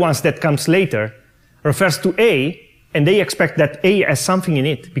the other ones that comes later refers to A, and they expect that A has something in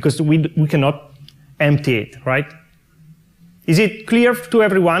it, because we cannot empty it, right? Is it clear to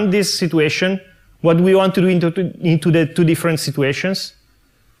everyone, this situation, what we want to do into the two different situations?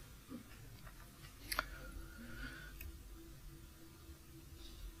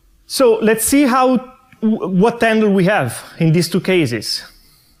 So let's see what handle we have in these two cases.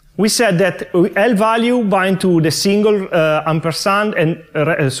 We said that L value bind to the single ampersand,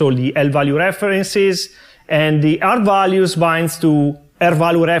 and so the L value references, and the R values binds to R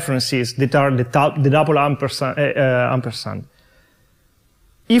value references that are the double ampersand.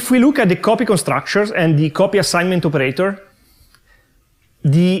 If we look at the copy constructors and the copy assignment operator,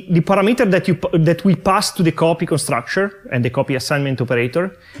 the parameter that we pass to the copy constructor and the copy assignment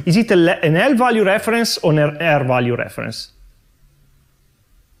operator, is it an L value reference or an R value reference?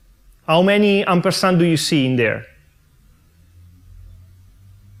 How many ampersand do you see in there?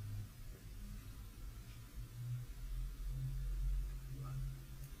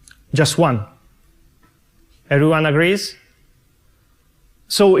 Just one. Everyone agrees?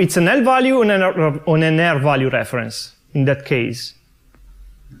 So it's an L value and an R value reference in that case.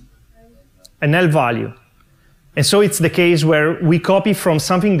 An L value. And so it's the case where we copy from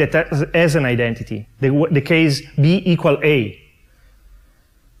something that has an identity, the case B equal A.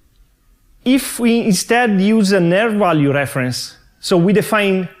 If we instead use an R value reference, so we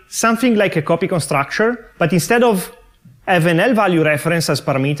define something like a copy constructor, but instead of have an L value reference as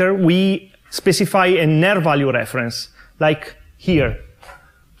parameter, we specify an R value reference, like here,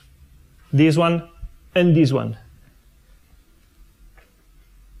 this one and this one.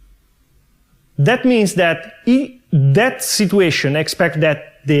 That means that that situation expects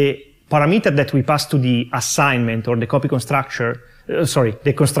that the parameter that we pass to the assignment or the copy constructor,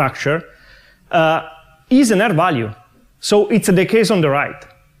 the constructor, is an R value. So it's the case on the right.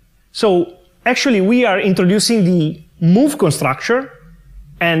 So actually, we are introducing the move constructor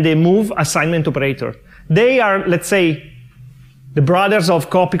and the move assignment operator. They are, let's say, the brothers of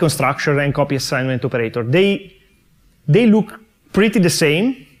copy constructor and copy assignment operator. They look pretty the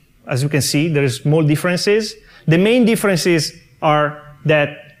same. As you can see, there is small differences. The main differences are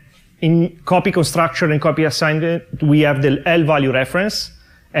that in copy constructor and copy assignment, we have the L value reference,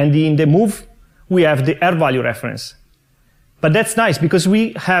 and in the move, we have the R value reference. But that's nice because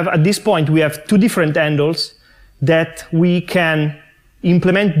we have, at this point, we have two different handles that we can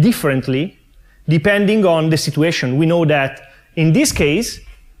implement differently depending on the situation. We know that in this case,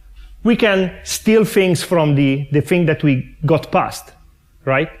 we can steal things from the thing that we got past,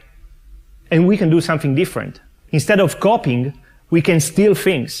 right? And we can do something different. Instead of copying, we can steal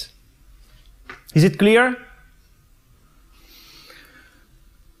things. Is it clear?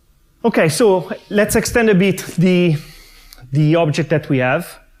 OK, so let's extend a bit the object that we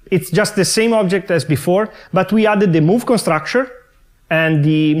have. It's just the same object as before, but we added the move constructor and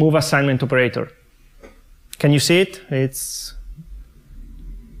the move assignment operator. Can you see it? It's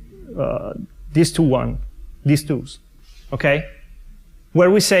these twos, OK? Where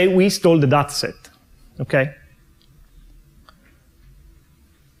we say we stole the data set, OK?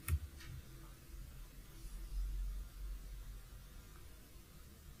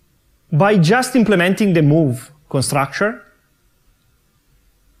 By just implementing the move constructor,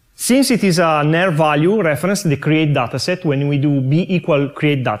 since it is a NER value reference, the create dataset, when we do b equal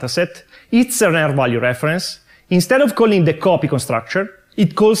create dataset, it's a NER value reference. Instead of calling the copy constructor,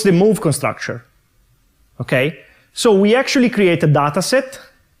 it calls the move constructor. Okay? So we actually create a dataset,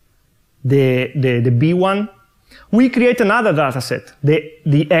 the b one. We create another dataset,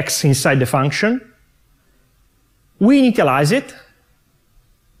 the x inside the function. We initialize it.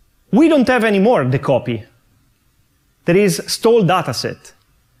 We don't have anymore the copy. There is stole dataset,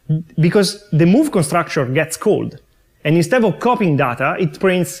 because the move constructor gets called. And instead of copying data, it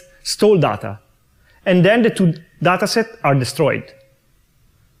prints stole data. And then the two datasets are destroyed.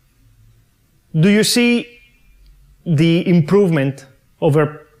 Do you see the improvement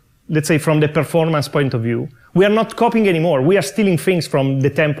over, let's say, from the performance point of view? We are not copying anymore. We are stealing things from the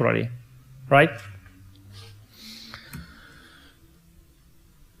temporary, right?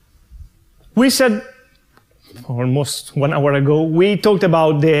 We said, almost 1 hour ago, we talked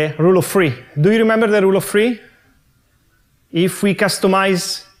about the rule of three. Do you remember the rule of three? If we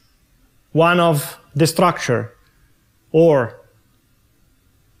customize one of the structure, or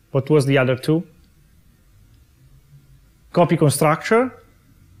what was the other two? Copy constructor,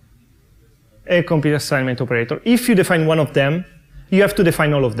 a copy assignment operator. If you define one of them, you have to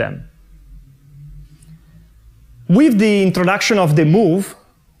define all of them. With the introduction of the move,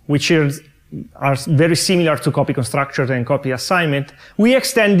 which are very similar to copy constructor and copy assignment, we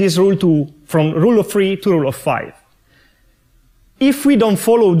extend this rule from rule of three to rule of five. If we don't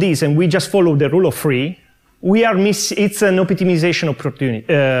follow this and we just follow the rule of three, it's an optimization opportunity,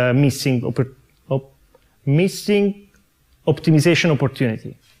 missing optimization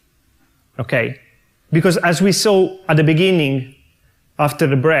opportunity. Okay? Because as we saw at the beginning, after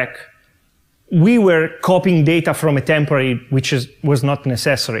the break, we were copying data from a temporary, which was not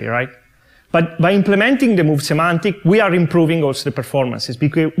necessary, right? But by implementing the move semantic, we are improving also the performances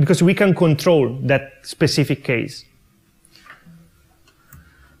because we can control that specific case.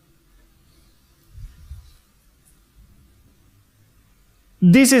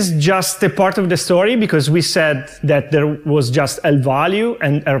 This is just a part of the story because we said that there was just L value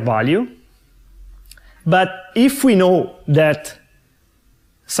and R value. But if we know that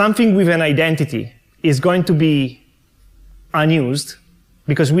something with an identity is going to be unused,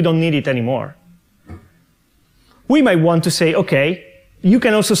 because we don't need it anymore, we might want to say, OK, you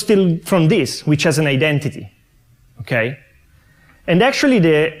can also steal from this, which has an identity. OK? And actually,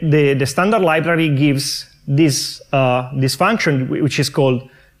 the standard library gives this function, which is called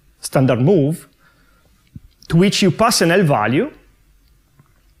standard move, to which you pass an L value,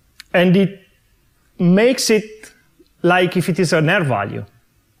 and it makes it like if it is an R value.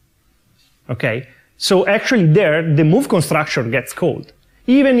 OK? So actually there, the move constructor gets called.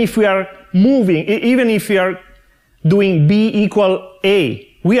 Even if we are moving, even if we are doing b equal a,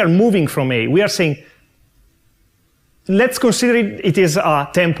 we are moving from a. We are saying, let's consider it is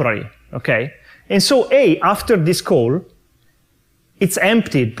temporary, okay? And so a, after this call, it's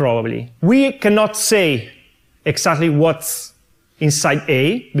emptied probably. We cannot say exactly what's inside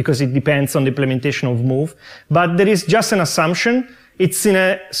a, because it depends on the implementation of move, but there is just an assumption. It's in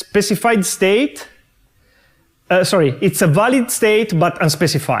a specified state. Sorry, it's a valid state, but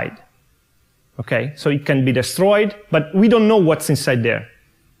unspecified. Okay, so it can be destroyed, but we don't know what's inside there.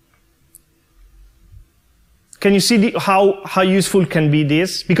 Can you see how useful can be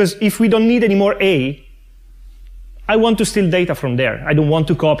this? Because if we don't need any more A, I want to steal data from there. I don't want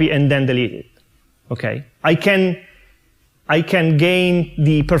to copy and then delete it. Okay, I can gain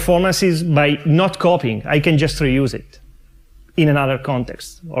the performances by not copying. I can just reuse it in another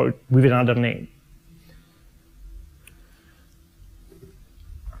context or with another name.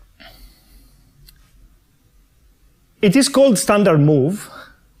 It is called standard move,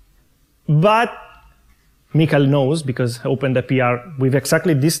 but Michael knows because I opened the PR with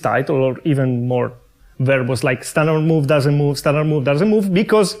exactly this title or even more verbose like standard move doesn't move, standard move doesn't move,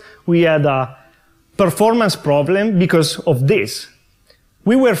 because we had a performance problem because of this.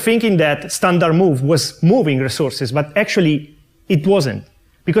 We were thinking that standard move was moving resources, but actually it wasn't,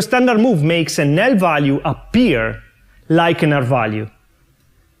 because standard move makes an L value appear like an R value.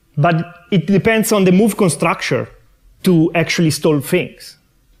 But it depends on the move constructor to actually stall things.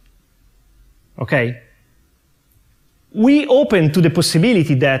 Okay? We open to the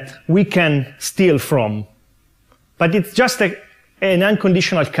possibility that we can steal from, but it's just an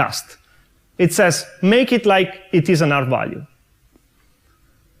unconditional cast. It says, make it like it is an R value.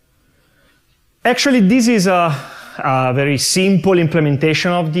 Actually, this is a very simple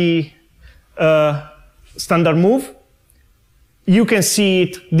implementation of the standard move. You can see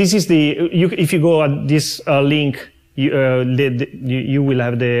it. This is if you go at this link, you will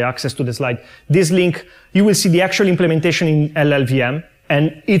have the access to the slide. This link, you will see the actual implementation in LLVM,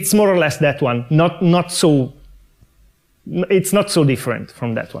 and it's more or less that one. It's not so different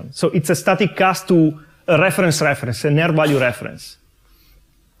from that one. So it's a static cast to a reference, an R value reference.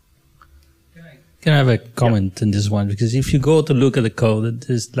 Can I have a comment on this one? Because if you go to look at the code,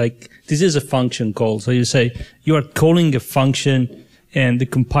 this is a function call. So you say you are calling a function, and the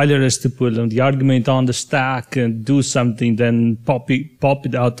compiler has to put the argument on the stack and do something, then pop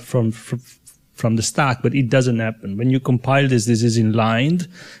it out from the stack, but it doesn't happen. When you compile this is inlined,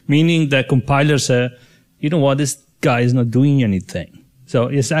 meaning that compiler says, you know what, this guy is not doing anything. So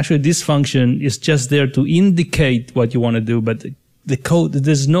it's actually, this function is just there to indicate what you want to do, but the code,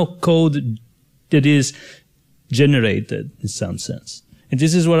 there's no code that is generated in some sense. And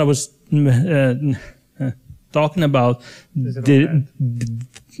this is what I was talking about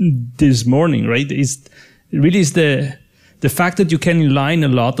this morning, right? It really is the fact that you can inline a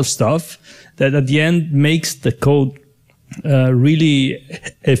lot of stuff that at the end makes the code really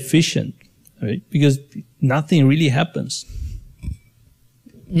efficient, right? Because nothing really happens.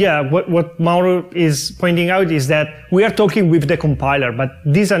 Yeah, what Mauro is pointing out is that we are talking with the compiler, but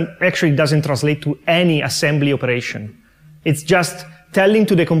this actually doesn't translate to any assembly operation. It's just telling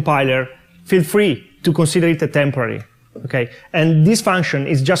to the compiler, feel free to consider it a temporary, okay? And this function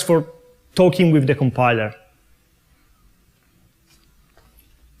is just for talking with the compiler.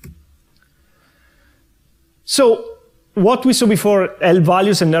 So what we saw before, L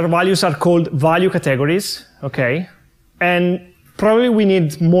values and R values are called value categories, okay? And probably we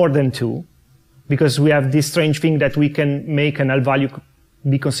need more than two, because we have this strange thing that we can make an L value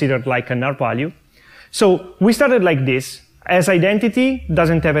be considered like an R value. So we started like this. As identity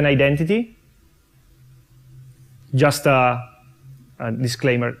doesn't have an identity. Just a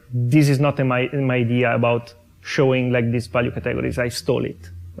disclaimer, this is not my idea about showing like these value categories. I stole it.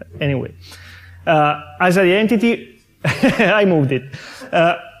 But anyway, as an identity, I moved it.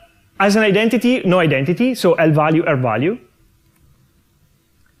 As an identity, no identity, so L value, R value.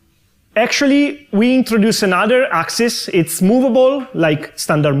 Actually, we introduce another axis. It's movable, like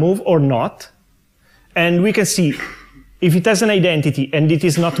standard move, or not. And we can see if it has an identity and it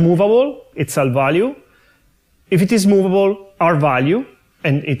is not movable, it's L value. If it is movable, R value,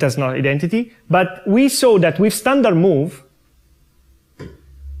 and it has no identity. But we saw that with standard move,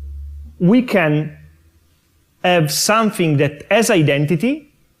 we can have something that has identity,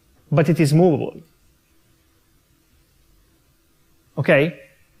 but it is movable. Okay?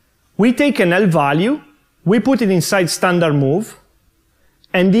 We take an L value, we put it inside standard move,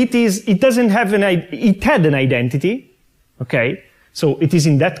 and it doesn't have it had an identity, okay? So it is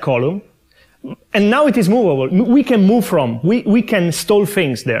in that column. And now it is movable. We can move from, we can stall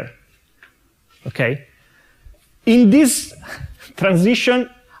things there, okay? In this transition,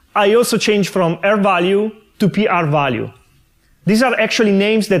 I also changed from R value to PR value. These are actually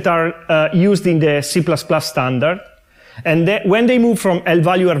names that are used in the C++ standard. And when they move from L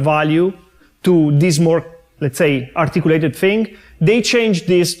value, R value to this more, let's say, articulated thing, they change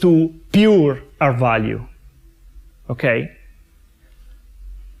this to pure R value, okay?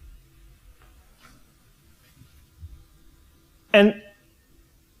 And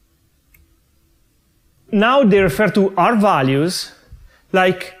now they refer to R values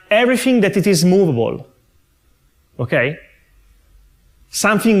like everything that it is movable. Okay?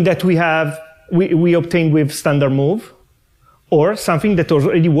 Something that we obtained with standard move, or something that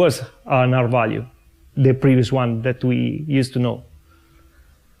already was an R value, the previous one that we used to know.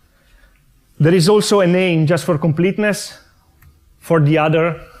 There is also a name, just for completeness, for the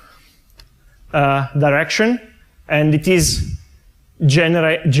other direction, and it is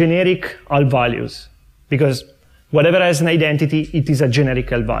generic L values, because whatever has an identity, it is a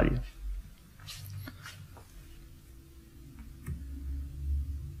generic L value.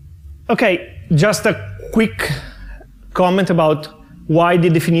 Okay, just a quick comment about why the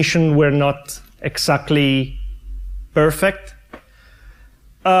definition were not exactly perfect.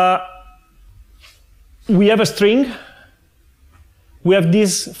 We have a string. We have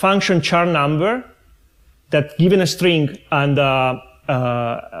this function char number that, given a string and a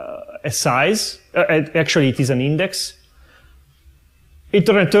size, actually it is an index, it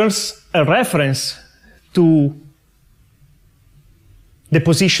returns a reference to the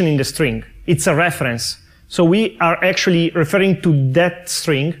position in the string. It's a reference. So we are actually referring to that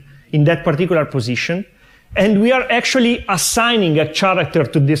string in that particular position, and we are actually assigning a character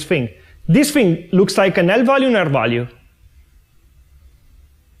to this thing. This thing looks like an L value and R value.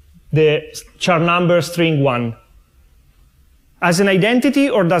 The char number string 1. Has an identity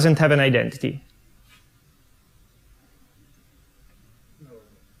or doesn't have an identity?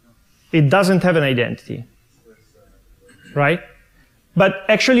 It doesn't have an identity, right? But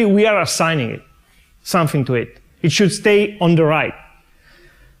actually we are assigning something to it. It should stay on the right.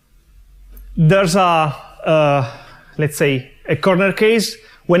 There's let's say, a corner case.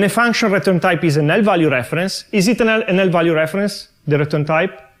 When a function return type is an L value reference, is it an L value reference, the return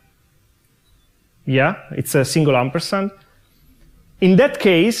type? Yeah, it's a single ampersand. In that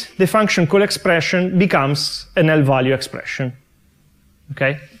case, the function call expression becomes an L value expression.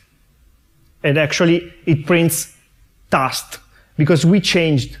 Okay? And actually, it prints tast, because we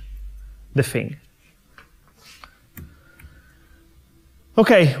changed the thing.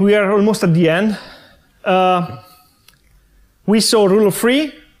 Okay, we are almost at the end. We saw rule of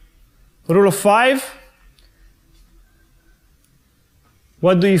 3, rule of 5.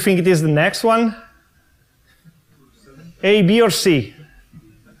 What do you think it is the next one? A, B, or C?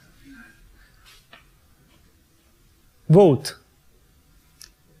 Vote.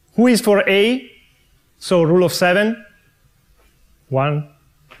 Who is for A? So rule of 7? 1.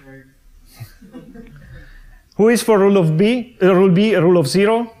 Who is for rule of B? Rule B, rule of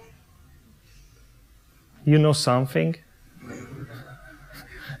 0? You know something.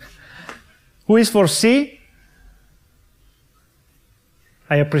 Who is for C?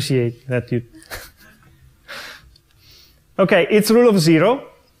 I appreciate that you. Okay, it's rule of 0.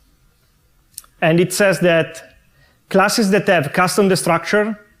 And it says that classes that have custom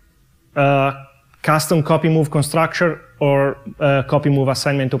destructure, custom copy move constructor, or copy move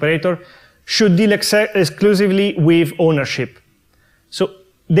assignment operator should deal exclusively with ownership. So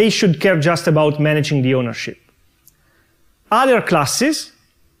they should care just about managing the ownership. Other classes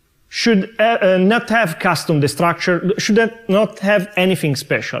should not have custom destructure, should not have anything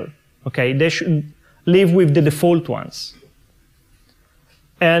special. Okay, they should live with the default ones.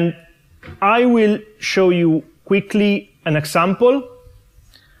 And I will show you quickly an example.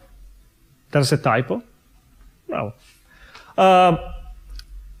 There's a typo. No.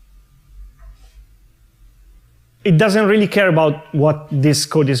 It doesn't really care about what this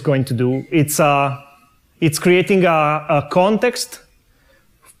code is going to do. It's creating a context,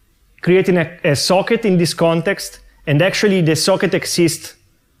 creating a socket in this context, and actually the socket exists,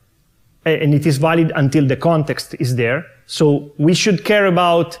 and it is valid until the context is there. So we should care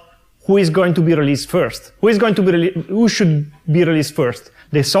about who is going to be released first. Who should be released first,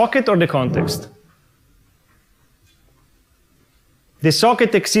 the socket or the context? The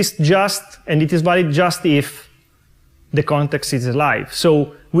socket exists just, and it is valid just if the context is alive.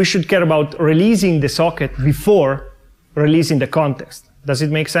 So we should care about releasing the socket before releasing the context. Does it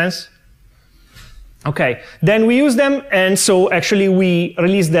make sense? Okay, then we use them, and so actually we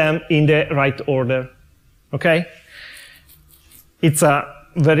release them in the right order. Okay? It's a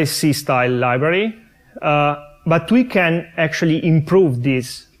very C-style library, but we can actually improve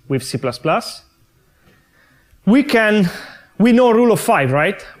this with C++. We know rule of 5,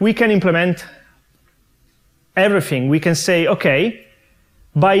 right? We can implement everything. We can say, okay,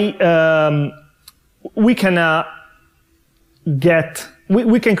 we can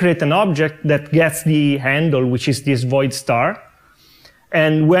create an object that gets the handle, which is this void star.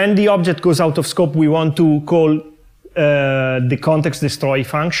 And when the object goes out of scope, we want to call the context destroy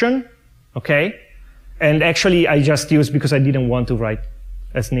function, okay? And actually, I just used, because I didn't want to write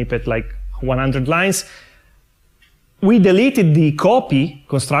a snippet like 100 lines, we deleted the copy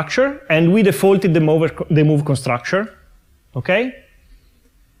constructor, and we defaulted the move constructor, okay?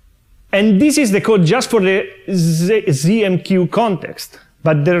 And this is the code just for the ZMQ context,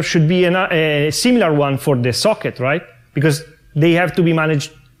 but there should be a similar one for the socket, right? Because they have to be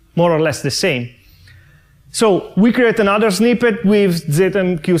managed more or less the same. So we create another snippet with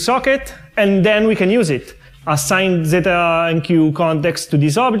ZMQ socket, and then we can use it. Assign ZMQ context to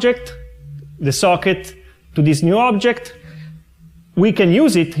this object, the socket to this new object. We can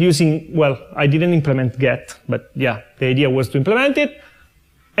use it using, well, I didn't implement get, but yeah, the idea was to implement it.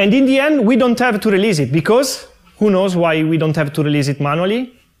 And in the end, we don't have to release it, because who knows why we don't have to release it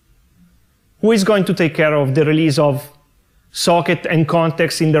manually? Who is going to take care of the release of socket and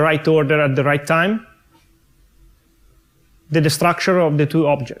context in the right order at the right time? The structure of the two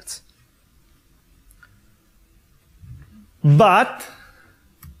objects. But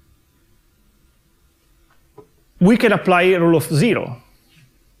we can apply rule of zero.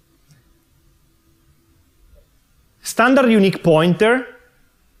 Standard unique pointer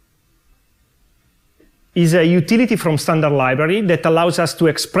is a utility from standard library that allows us to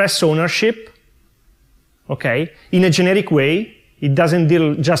express ownership, okay, in a generic way. It doesn't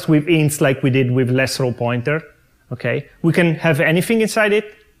deal just with ints like we did with less row pointer, okay? We can have anything inside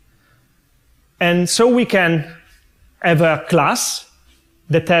it. And so we can have a class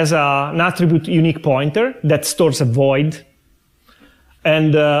that has an attribute unique pointer that stores a void.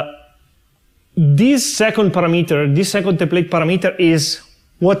 And this second parameter, this second template parameter, is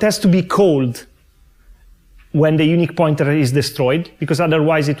what has to be called when the unique pointer is destroyed, because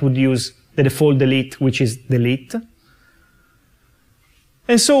otherwise it would use the default delete, which is delete.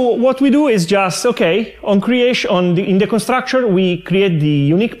 And so what we do is just, okay, on creation, in the constructor, we create the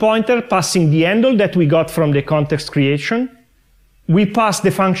unique pointer passing the handle that we got from the context creation. We pass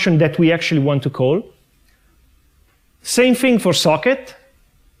the function that we actually want to call. Same thing for socket,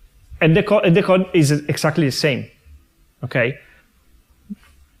 and the code is exactly the same, okay?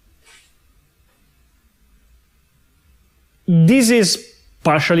 This is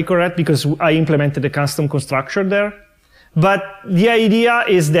partially correct because I implemented a custom constructor there. But the idea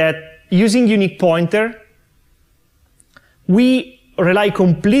is that using unique pointer, we rely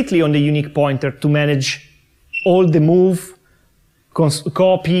completely on the unique pointer to manage all the move,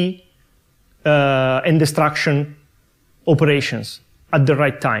 copy, and destruction operations at the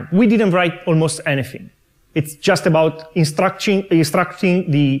right time. We didn't write almost anything. It's just about instructing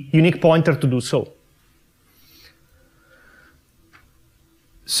the unique pointer to do so.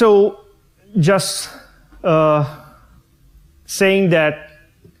 So just saying that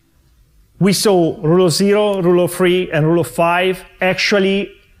we saw rule of 0, rule of 3, and rule of 5.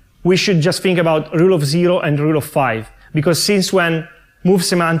 Actually, we should just think about rule of 0 and rule of 5. Because since when move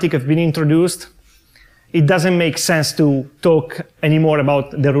semantic have been introduced, it doesn't make sense to talk anymore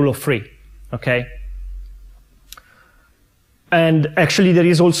about the rule of 3, okay? And actually, there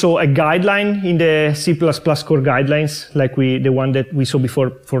is also a guideline in the C++ core guidelines, like the one that we saw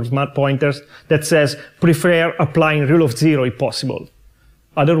before for smart pointers, that says prefer applying rule of 0 if possible.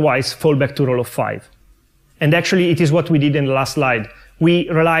 Otherwise, fall back to rule of 5. And actually, it is what we did in the last slide. We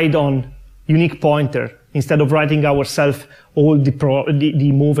relied on unique pointer. Instead of writing ourselves all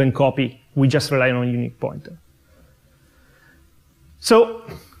the move and copy, we just relied on unique pointer. So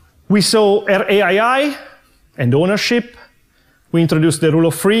we saw RAII and ownership. We introduced the rule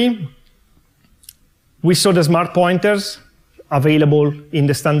of 3. We saw the smart pointers available in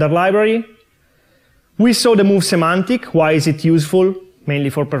the standard library. We saw the move semantic. Why is it useful? Mainly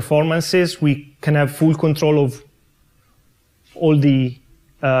for performances. We can have full control of all the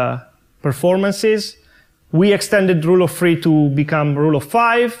performances. We extended rule of 3 to become rule of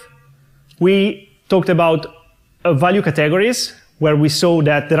 5. We talked about value categories, where we saw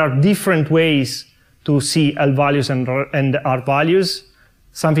that there are different ways to see L values and R values,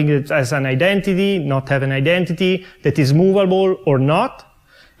 something that has an identity, not have an identity, that is movable or not.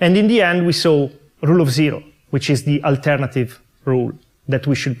 And in the end, we saw rule of 0, which is the alternative rule that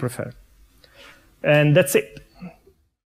we should prefer. And that's it.